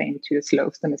from the train to your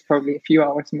slopes, then it's probably a few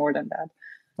hours more than that.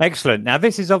 Excellent. Now,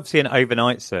 this is obviously an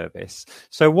overnight service.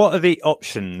 So what are the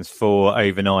options for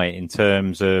overnight in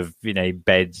terms of,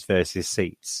 beds versus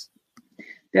seats?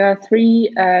 There are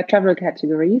three travel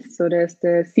categories. So there's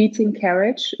the seating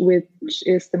carriage, which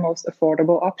is the most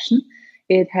affordable option.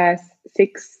 It has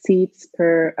 6 seats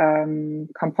per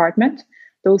compartment.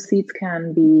 Those seats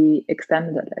can be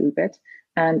extended a little bit.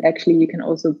 And actually, you can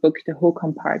also book the whole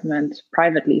compartment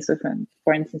privately. So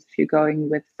for instance, if you're going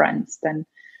with friends, then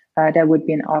there would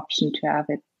be an option to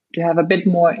have a bit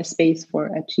more space for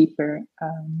a cheaper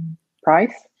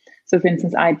price. So for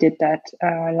instance, I did that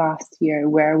last year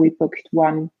where we booked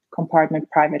one compartment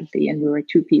privately and we were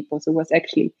 2 people. So it was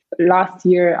actually last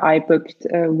year I booked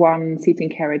one seating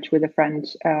carriage with a friend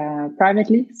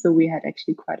privately. So we had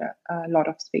actually quite a lot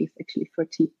of space actually for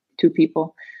 2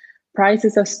 people.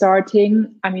 Prices are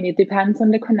starting. I mean, it depends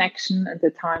on the connection at the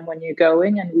time when you're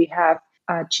going, and we have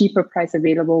a cheaper price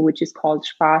available, which is called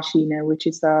Sparschiene, which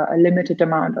is a limited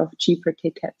amount of cheaper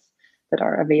tickets that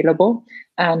are available.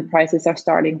 And prices are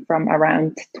starting from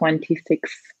around £26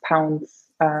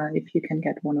 if you can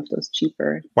get one of those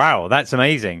cheaper. Wow, that's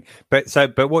amazing.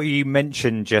 But what you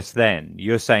mentioned just then,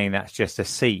 you're saying that's just a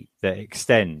seat that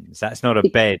extends. That's not a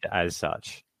bed as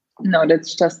such. No,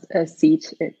 that's just a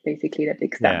seat, basically, that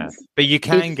extends. Yeah. But you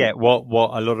can get what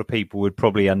a lot of people would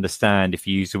probably understand if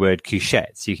you use the word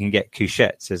couchettes. You can get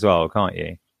couchettes as well, can't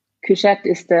you? Couchette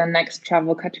is the next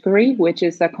travel category, which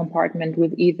is a compartment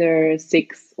with either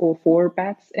 6 or 4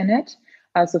 beds in it.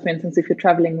 So for instance, if you're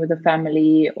traveling with a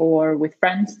family or with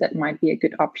friends, that might be a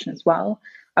good option as well.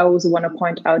 I also want to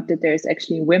point out that there's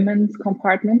actually women's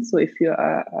compartments. So if you're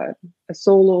a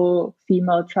solo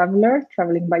female traveler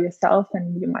traveling by yourself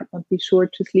and you might not be sure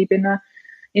to sleep in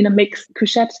a mixed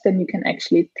couchette, then you can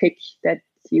actually pick that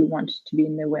you want to be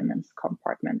in the women's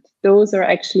compartment. Those are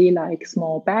actually like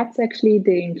small beds. Actually,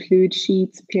 they include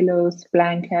sheets, pillows,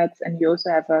 blankets, and you also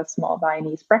have a small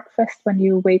Viennese breakfast when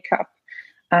you wake up.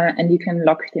 And you can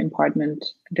lock the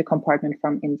compartment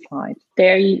from inside.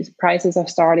 Their prices are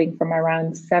starting from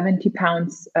around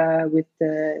 £70 with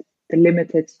the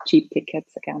limited cheap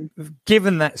tickets again.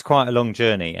 Given that's quite a long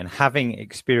journey, and having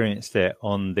experienced it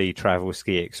on the Travel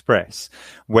Ski Express,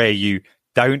 where you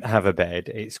don't have a bed,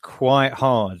 it's quite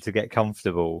hard to get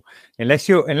comfortable. Unless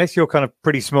you're kind of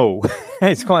pretty small,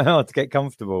 it's quite hard to get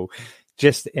comfortable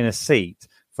just in a seat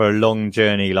for a long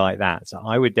journey like that. So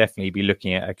I would definitely be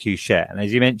looking at a couchette. And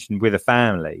as you mentioned, with a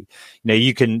family,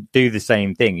 you can do the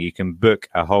same thing. You can book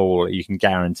you can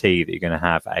guarantee that you're going to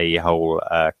have a whole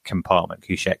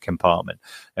couchette compartment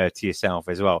to yourself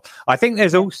as well. I think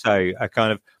there's also a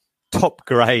kind of top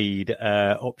grade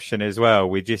option as well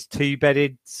with just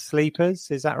 2-bedded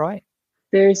sleepers. Is that right?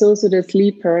 There's also the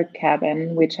sleeper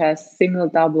cabin, which has single,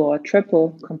 double, or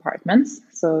triple compartments.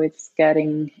 So it's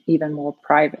getting even more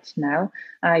private now.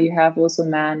 You have also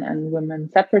men and women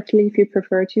separately if you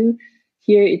prefer to.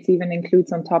 Here, it even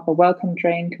includes on top a welcome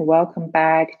drink, a welcome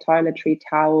bag, toiletry,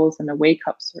 towels, and a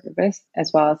wake-up service,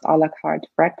 as well as a la carte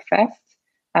breakfast.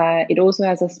 It also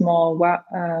has a small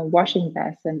washing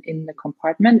basin in the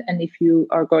compartment. And if you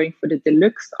are going for the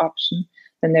deluxe option,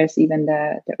 then there's even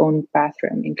the own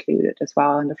bathroom included as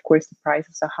well. And of course, the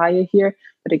prices are higher here.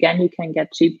 But again, you can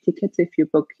get cheap tickets if you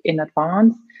book in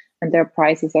advance. And their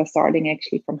prices are starting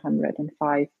actually from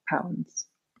 £105.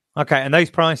 Okay. And those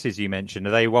prices you mentioned,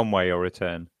 are they one way or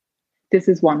return? This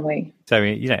is one way. So,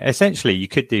 essentially you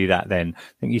could do that then. I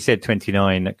think you said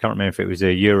 29, I can't remember if it was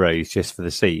euros just for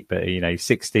the seat, but,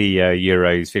 60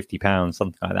 euros, £50,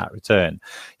 something like that return.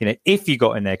 If you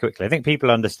got in there quickly, I think people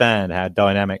understand how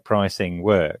dynamic pricing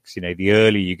works. The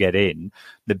earlier you get in,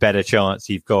 the better chance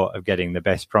you've got of getting the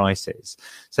best prices.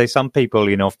 So some people,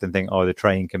 often think, the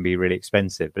train can be really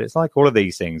expensive, but it's like all of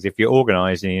these things. If you're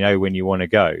organized and you know when you want to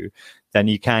go, then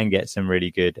you can get some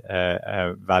really good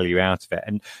value out of it.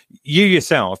 And you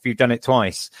yourself, you've done it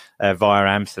twice via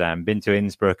Amsterdam, been to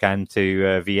Innsbruck and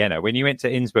to Vienna. When you went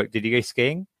to Innsbruck, did you go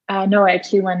skiing? No, I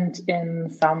actually went in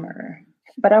summer,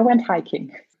 but I went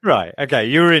hiking. Right. Okay.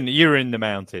 You were in the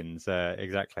mountains.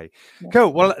 Exactly. Yeah.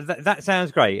 Cool. Well, that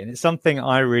sounds great. And it's something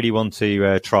I really want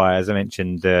to try. As I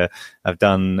mentioned, I've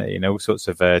done, all sorts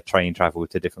of train travel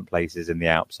to different places in the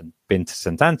Alps and been to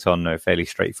St. Anton, a fairly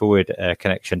straightforward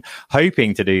connection,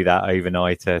 hoping to do that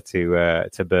overnight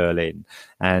to Berlin.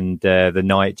 And the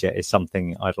night jet is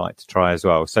something I'd like to try as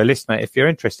well. So listener, if you're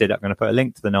interested, I'm going to put a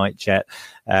link to the night jet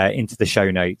into the show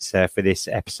notes for this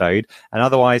episode. And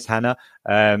otherwise, Hannah,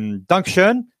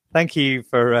 Dankeschön. Thank you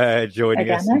for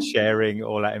joining us and sharing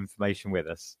all that information with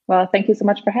us. Well, thank you so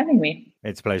much for having me.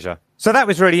 It's a pleasure. So that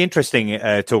was really interesting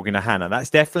talking to Hannah.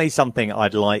 That's definitely something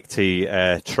I'd like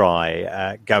to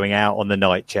try, going out on the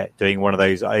night jet, doing one of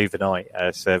those overnight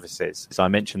services. So I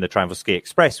mentioned the Travel Ski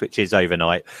Express, which is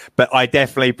overnight, but I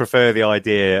definitely prefer the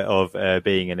idea of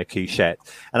being in a couchette.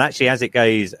 And actually, as it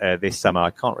goes this summer, I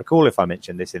can't recall if I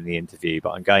mentioned this in the interview,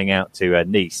 but I'm going out to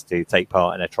Nice to take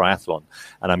part in a triathlon,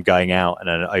 and I'm going out in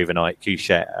an overnight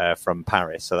couchette from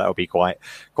Paris. So that'll be quite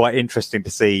interesting to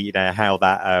see, how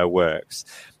that works.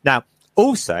 Now,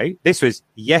 also, this was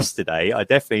yesterday. I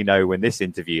definitely know when this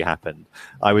interview happened.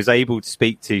 I was able to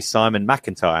speak to Simon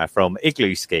McIntyre from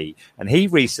Iglu Ski, and he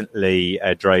recently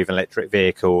drove an electric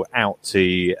vehicle out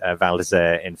to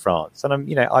Vallées in France.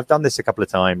 And I've done this a couple of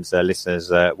times.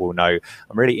 Listeners will know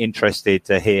I'm really interested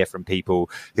to hear from people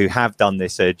who have done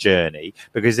this journey,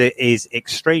 because it is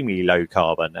extremely low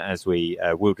carbon, as we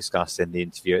will discuss in the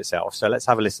interview itself. So let's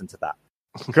have a listen to that.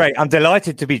 Great. I'm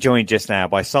delighted to be joined just now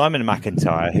by Simon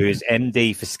McIntyre, who is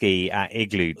MD for Ski at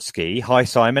Iglu Ski. Hi,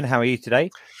 Simon. How are you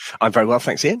today? I'm very well,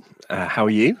 thanks, Iain. How are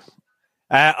you?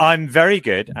 I'm very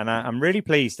good, and I'm really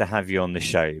pleased to have you on the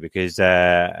show, because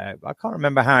I can't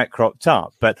remember how it cropped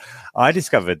up, but I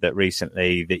discovered that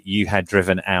recently that you had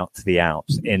driven out to the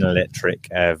Alps in an electric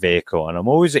vehicle, and I'm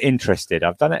always interested.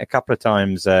 I've done it a couple of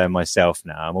times myself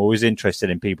now. I'm always interested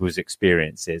in people's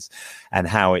experiences and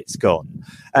how it's gone.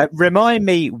 Remind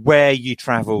me where you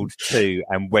travelled to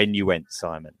and when you went,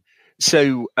 Simon.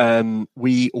 So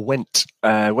we went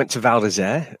to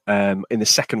Vallées in the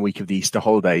second week of the Easter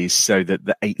holidays, so the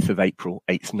 8th of April,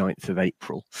 8th, 9th of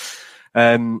April.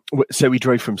 So we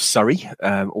drove from Surrey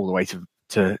all the way to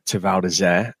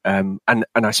Vallées, and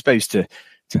I suppose to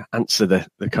answer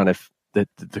the kind of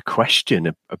the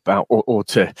question about, or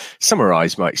to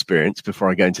summarise my experience before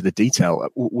I go into the detail,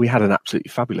 we had an absolutely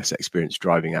fabulous experience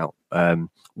driving out.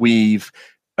 We've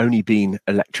only been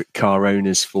electric car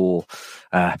owners for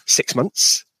 6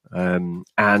 months,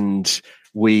 and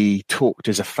we talked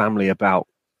as a family about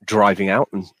driving out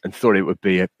and thought it would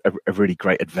be a really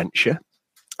great adventure.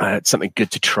 It's something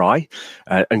good to try,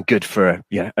 and good for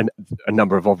a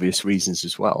number of obvious reasons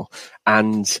as well.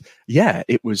 And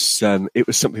it was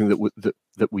something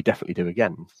that we definitely do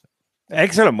again.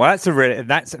 Excellent. Well,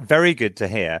 that's very good to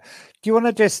hear. Do you want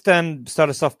to just start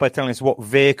us off by telling us what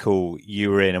vehicle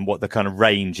you were in and what the kind of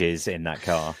range is in that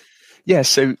car? Yeah,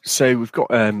 so we've got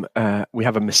we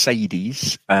have a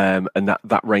Mercedes, and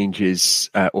that range is,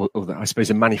 or I suppose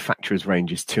a manufacturer's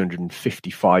range is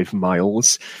 255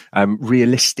 miles.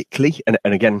 Realistically, and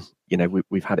again,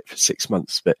 we've had it for 6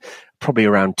 months, but probably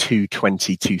around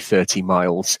 220, 230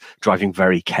 miles, driving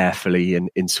very carefully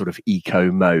in sort of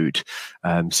eco mode.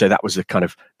 So that was the kind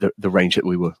of the range that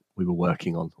we were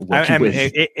working on.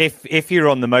 If you're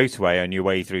on the motorway on your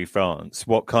way through France,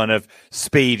 what kind of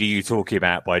speed are you talking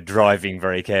about by driving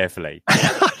very carefully?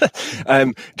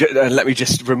 Let me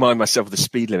just remind myself of the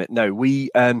speed limit. No, we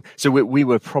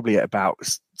were probably at about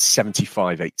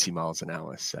 75, 80 miles an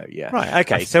hour. So yeah. Right.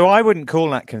 Okay. So I wouldn't call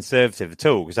that conservative at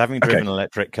all, because having driven an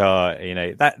electric car,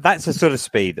 that's the sort of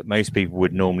speed that most people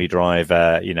would normally drive,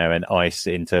 an ICE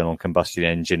internal combustion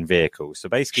engine vehicle. So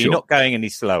basically you're not going any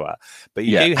slower, but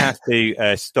you do have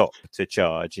to stop to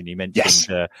charge. And you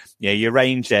mentioned, your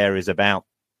range there is about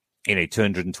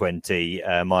 220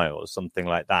 miles, something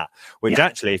like that, which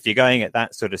actually, if you're going at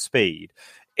that sort of speed,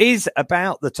 is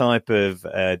about the type of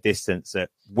distance that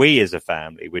we as a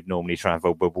family would normally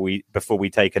travel before we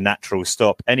take a natural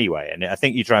stop anyway. And I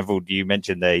think you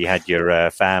mentioned there you had your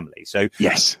family. So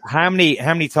yes, how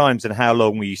many times and how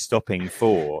long were you stopping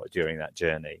for during that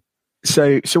journey?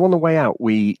 So on the way out,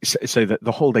 so that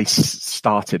the holiday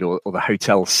started, or the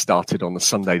hotel started on the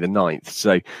Sunday the 9th.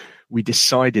 So we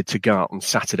decided to go out on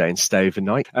Saturday and stay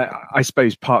overnight. I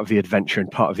suppose part of the adventure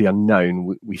and part of the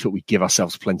unknown, we thought we'd give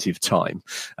ourselves plenty of time.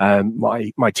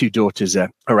 My two daughters are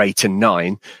 8 and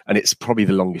 9, and it's probably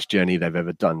the longest journey they've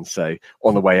ever done. So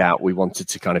on the way out, we wanted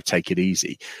to kind of take it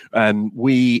easy.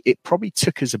 It probably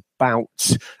took us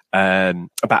about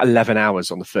 11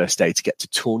 hours on the first day to get to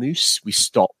Tournus. We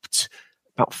stopped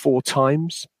about 4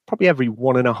 times, probably every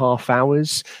 1.5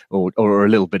 hours, or a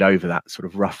little bit over that, sort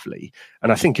of roughly.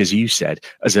 And I think, as you said,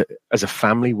 as a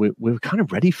family, we were kind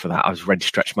of ready for that. I was ready to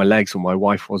stretch my legs, or my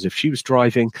wife was if she was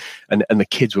driving, and the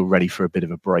kids were ready for a bit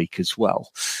of a break as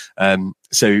well.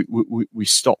 So we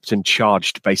stopped and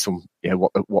charged based on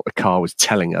what the car was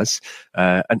telling us,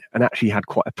 and actually had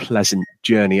quite a pleasant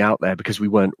journey out there, because we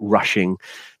weren't rushing.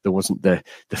 There wasn't the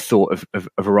thought of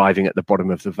arriving at the bottom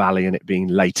of the valley and it being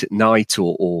late at night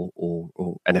or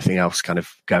anything else kind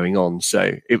of going on.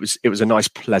 So it was a nice,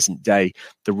 pleasant day.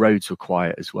 The roads were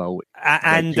quiet as well.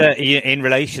 And in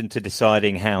relation to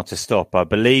deciding how to stop, I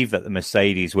believe that the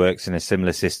Mercedes works in a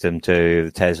similar system to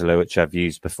the Tesla, which I've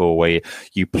used before, where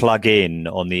you plug in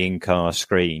on the in-car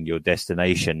screen your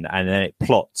destination, and then it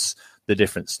plots the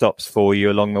different stops for you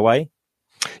along the way.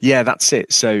 Yeah, that's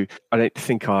it. So I don't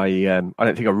think I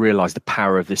realised the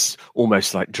power of this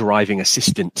almost like driving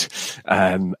assistant.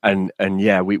 And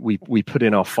yeah, we put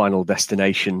in our final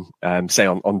destination, say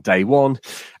on day one,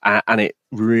 and it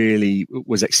really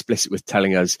was explicit with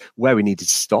telling us where we needed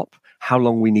to stop, how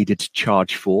long we needed to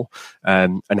charge for,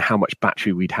 and how much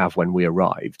battery we'd have when we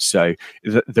arrived. So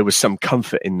there was some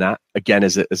comfort in that. Again,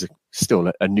 as a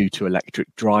still a new to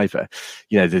electric driver,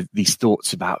 these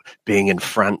thoughts about being in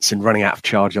France and running out of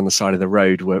charge on the side of the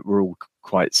road were all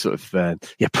quite sort of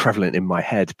prevalent in my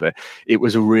head. But it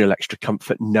was a real extra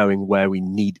comfort knowing where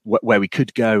we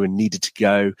could go and needed to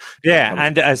go. Yeah,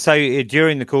 and so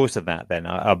during the course of that, then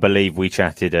I believe we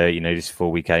chatted, just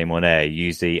before we came on air,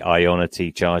 use the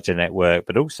Ionity charger network,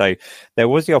 but also there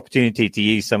was the opportunity to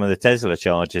use some of the Tesla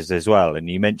chargers as well. And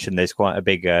you mentioned there's quite a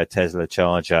big Tesla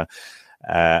charger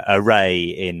array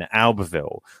in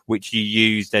Albertville, which you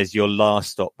used as your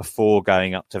last stop before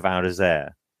going up to Vallées.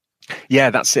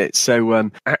 Yeah, that's it. So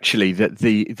actually,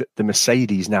 the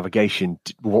Mercedes navigation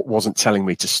wasn't telling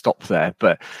me to stop there,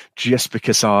 but just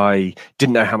because I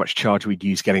didn't know how much charge we'd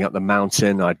use getting up the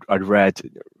mountain, I'd read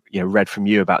from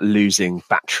you about losing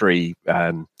battery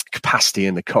capacity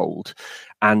in the cold,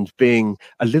 and being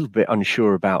a little bit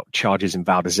unsure about charges in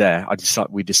Vallées,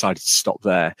 we decided to stop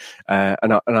there.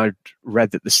 And I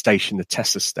read that the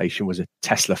Tesla station, was a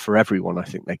Tesla for everyone, I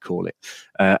think they call it.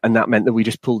 And that meant that we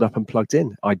just pulled up and plugged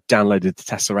in. I downloaded the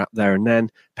Tesla app there and then,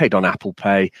 paid on Apple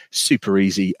Pay, super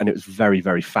easy, and it was very,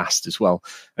 very fast as well.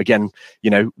 Again,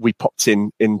 we popped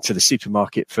into the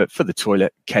supermarket for the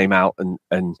toilet, came out,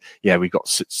 and we got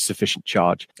sufficient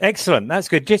charge. Excellent, that's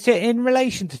good. Just in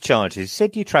relation to charges, you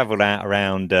said you travelled out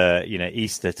around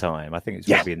Easter time. I think it's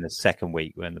probably in the second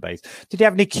week we're in the base. Did you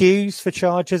have any queues for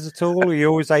chargers at all? Were you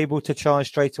always able to charge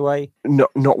straight away?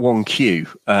 Not one queue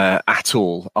at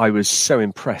all. I was so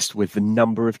impressed with the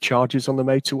number of chargers on the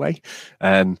motorway,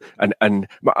 and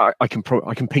I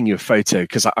can ping you a photo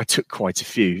because I took quite a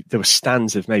few. There were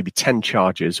stands of maybe 10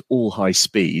 chargers, all high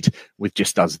speed, with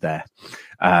just us there.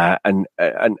 And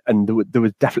there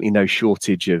was definitely no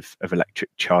shortage of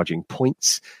electric charging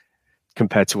points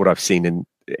compared to what I've seen in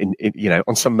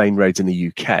on some main roads in the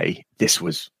UK.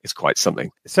 It's quite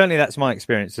something. Certainly that's my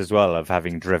experience as well, of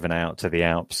having driven out to the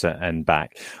Alps and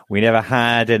back. We never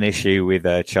had an issue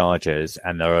with chargers,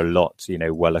 and there are lots,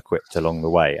 well equipped along the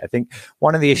way. I think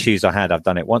one of the issues I've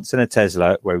done it once in a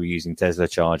Tesla where we're using Tesla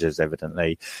chargers,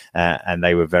 evidently, and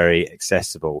they were very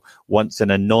accessible. Once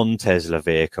in a non-Tesla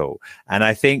vehicle. And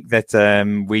I think that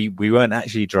we weren't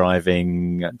actually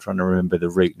driving, I'm trying to remember the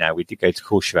route now. We did go to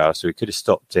Courchevel, so we could have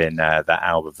stopped in that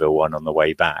Albertville one on the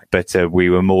way back. But we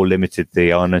were more limited to the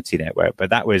Ionity network.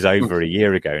 But that was over a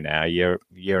year ago now, year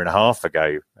and a half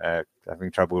ago.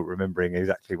 Having trouble remembering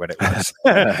exactly when it was.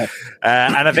 And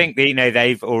I think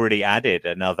they've already added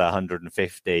another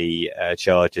 150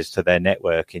 chargers to their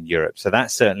network in Europe, so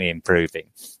that's certainly improving.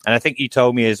 And I think you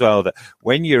told me as well that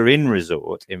when you're in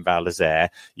resort in Vallées,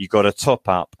 you got to top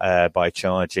up by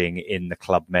charging in the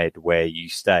Club Med where you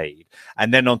stayed,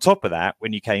 and then on top of that,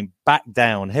 when you came back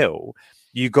downhill,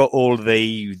 you got all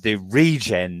the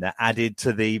regen that added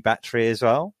to the battery as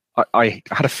well. I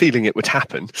had a feeling it would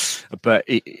happen, but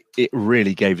it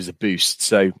really gave us a boost.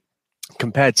 So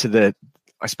compared to the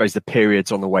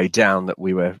periods on the way down that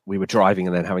we were driving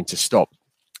and then having to stop,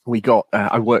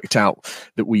 I worked out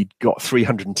that we got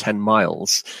 310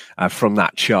 miles from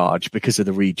that charge because of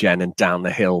the regen and down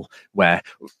the hill where,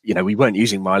 we weren't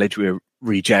using mileage, we were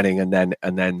regenning,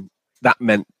 and then that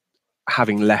meant,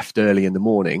 having left early in the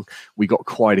morning, we got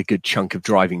quite a good chunk of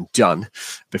driving done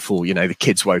before, the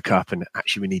kids woke up and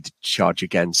actually we needed to charge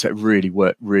again. So it really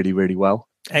worked really, really well.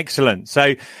 Excellent.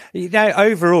 So,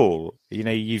 overall,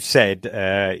 you've said,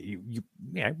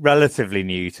 relatively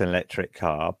new to an electric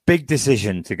car, big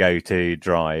decision to go to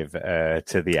drive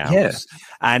to the Alps,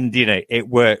 and, it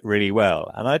worked really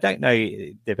well. And I don't know,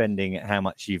 depending on how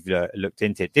much you've looked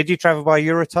into it, did you travel by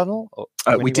Eurotunnel?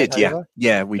 We did, yeah.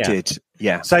 Yeah, we did.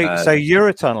 Yeah. So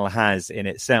Eurotunnel has in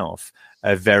itself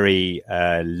a very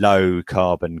low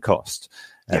carbon cost.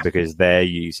 Because they're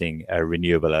using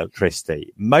renewable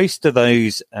electricity. Most of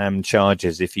those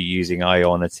chargers, if you're using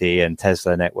Ionity and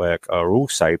Tesla network, are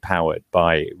also powered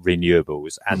by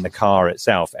renewables, and the car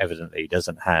itself evidently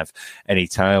doesn't have any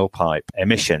tailpipe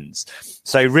emissions.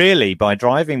 So really, by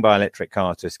driving by electric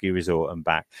car to a ski resort and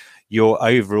back, your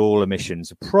overall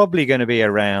emissions are probably going to be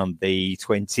around the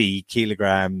 20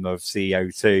 kilogram of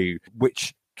CO2,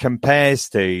 which compares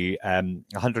to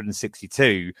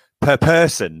 162 per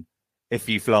person if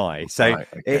you fly. So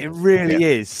it really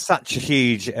is such a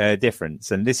huge difference.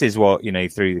 And this is what,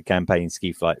 through the campaign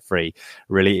Ski Flight Free,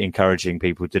 really encouraging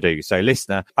people to do. So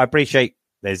listener, I appreciate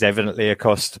there's evidently a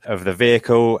cost of the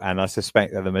vehicle, and I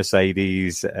suspect that the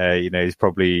Mercedes, is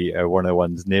probably one of the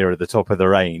ones nearer the top of the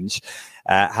range.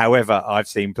 However, I've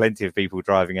seen plenty of people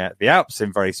driving out the Alps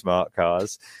in very smart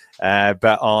cars,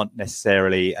 but aren't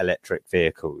necessarily electric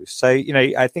vehicles. So,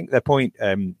 I think the point,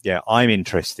 I'm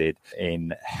interested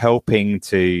in helping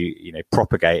to,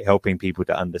 propagate, helping people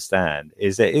to understand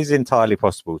is it is entirely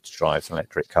possible to drive an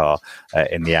electric car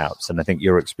in the Alps. And I think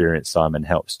your experience, Simon,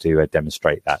 helps to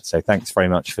demonstrate that. So thanks very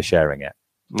much for sharing it.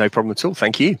 No problem at all.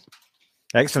 Thank you.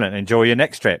 Excellent. Enjoy your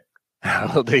next trip.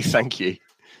 Will do. Thank you.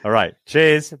 All right.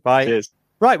 Cheers. Bye. Cheers.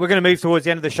 Right, we're going to move towards the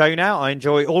end of the show now. I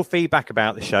enjoy all feedback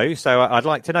about the show, so I'd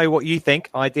like to know what you think,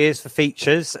 ideas for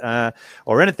features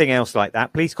or anything else like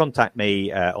that. Please contact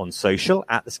me on social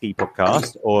at The Ski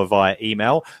Podcast or via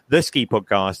email,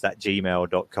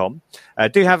 theskipodcast@gmail.com.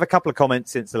 Do have a couple of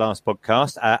comments since the last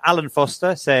podcast. Alan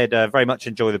Foster said, very much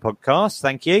enjoy the podcast.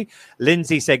 Thank you.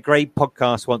 Lindsay said, great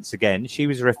podcast once again. She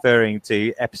was referring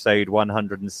to episode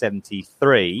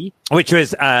 173, which was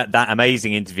that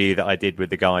amazing interview that I did with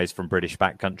the guys from British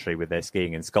Backcountry with their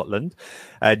skiing in Scotland.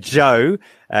 Joe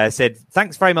said,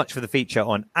 thanks very much for the feature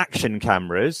on action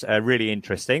cameras. Really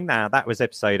interesting. Now, that was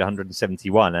episode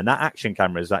 171, and that action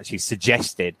camera is actually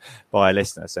suggested by a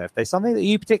listener. So if there's something that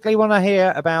you particularly want to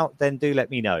hear about, then do let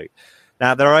me know.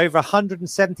 Now, there are over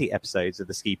 170 episodes of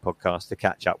the Ski Podcast to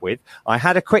catch up with. I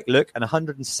had a quick look, and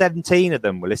 117 of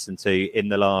them were listened to in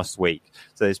the last week.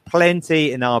 So there's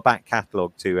plenty in our back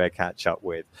catalogue to catch up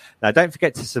with. Now, don't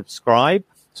forget to subscribe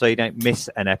so you don't miss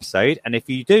an episode. And if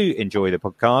you do enjoy the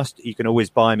podcast, you can always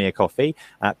buy me a coffee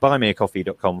at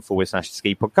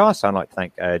buymeacoffee.com/ski podcast. I'd like to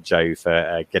thank Joe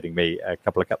for getting me a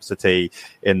couple of cups of tea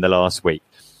in the last week.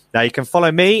 Now, you can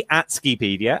follow me at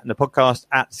Skipedia and the podcast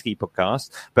at Ski Podcast.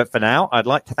 But for now, I'd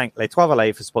like to thank Les Trois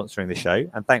Vallées for sponsoring the show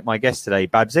and thank my guest today,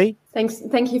 Babsi.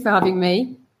 Thank you for having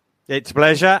me. It's a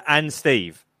pleasure. And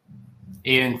Steve.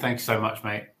 Ian, thanks so much,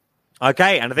 mate.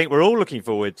 Okay, and I think we're all looking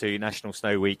forward to National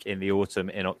Snow Week in the autumn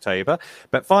in October.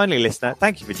 But finally, listener,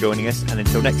 thank you for joining us. And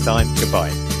until next time,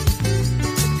 goodbye.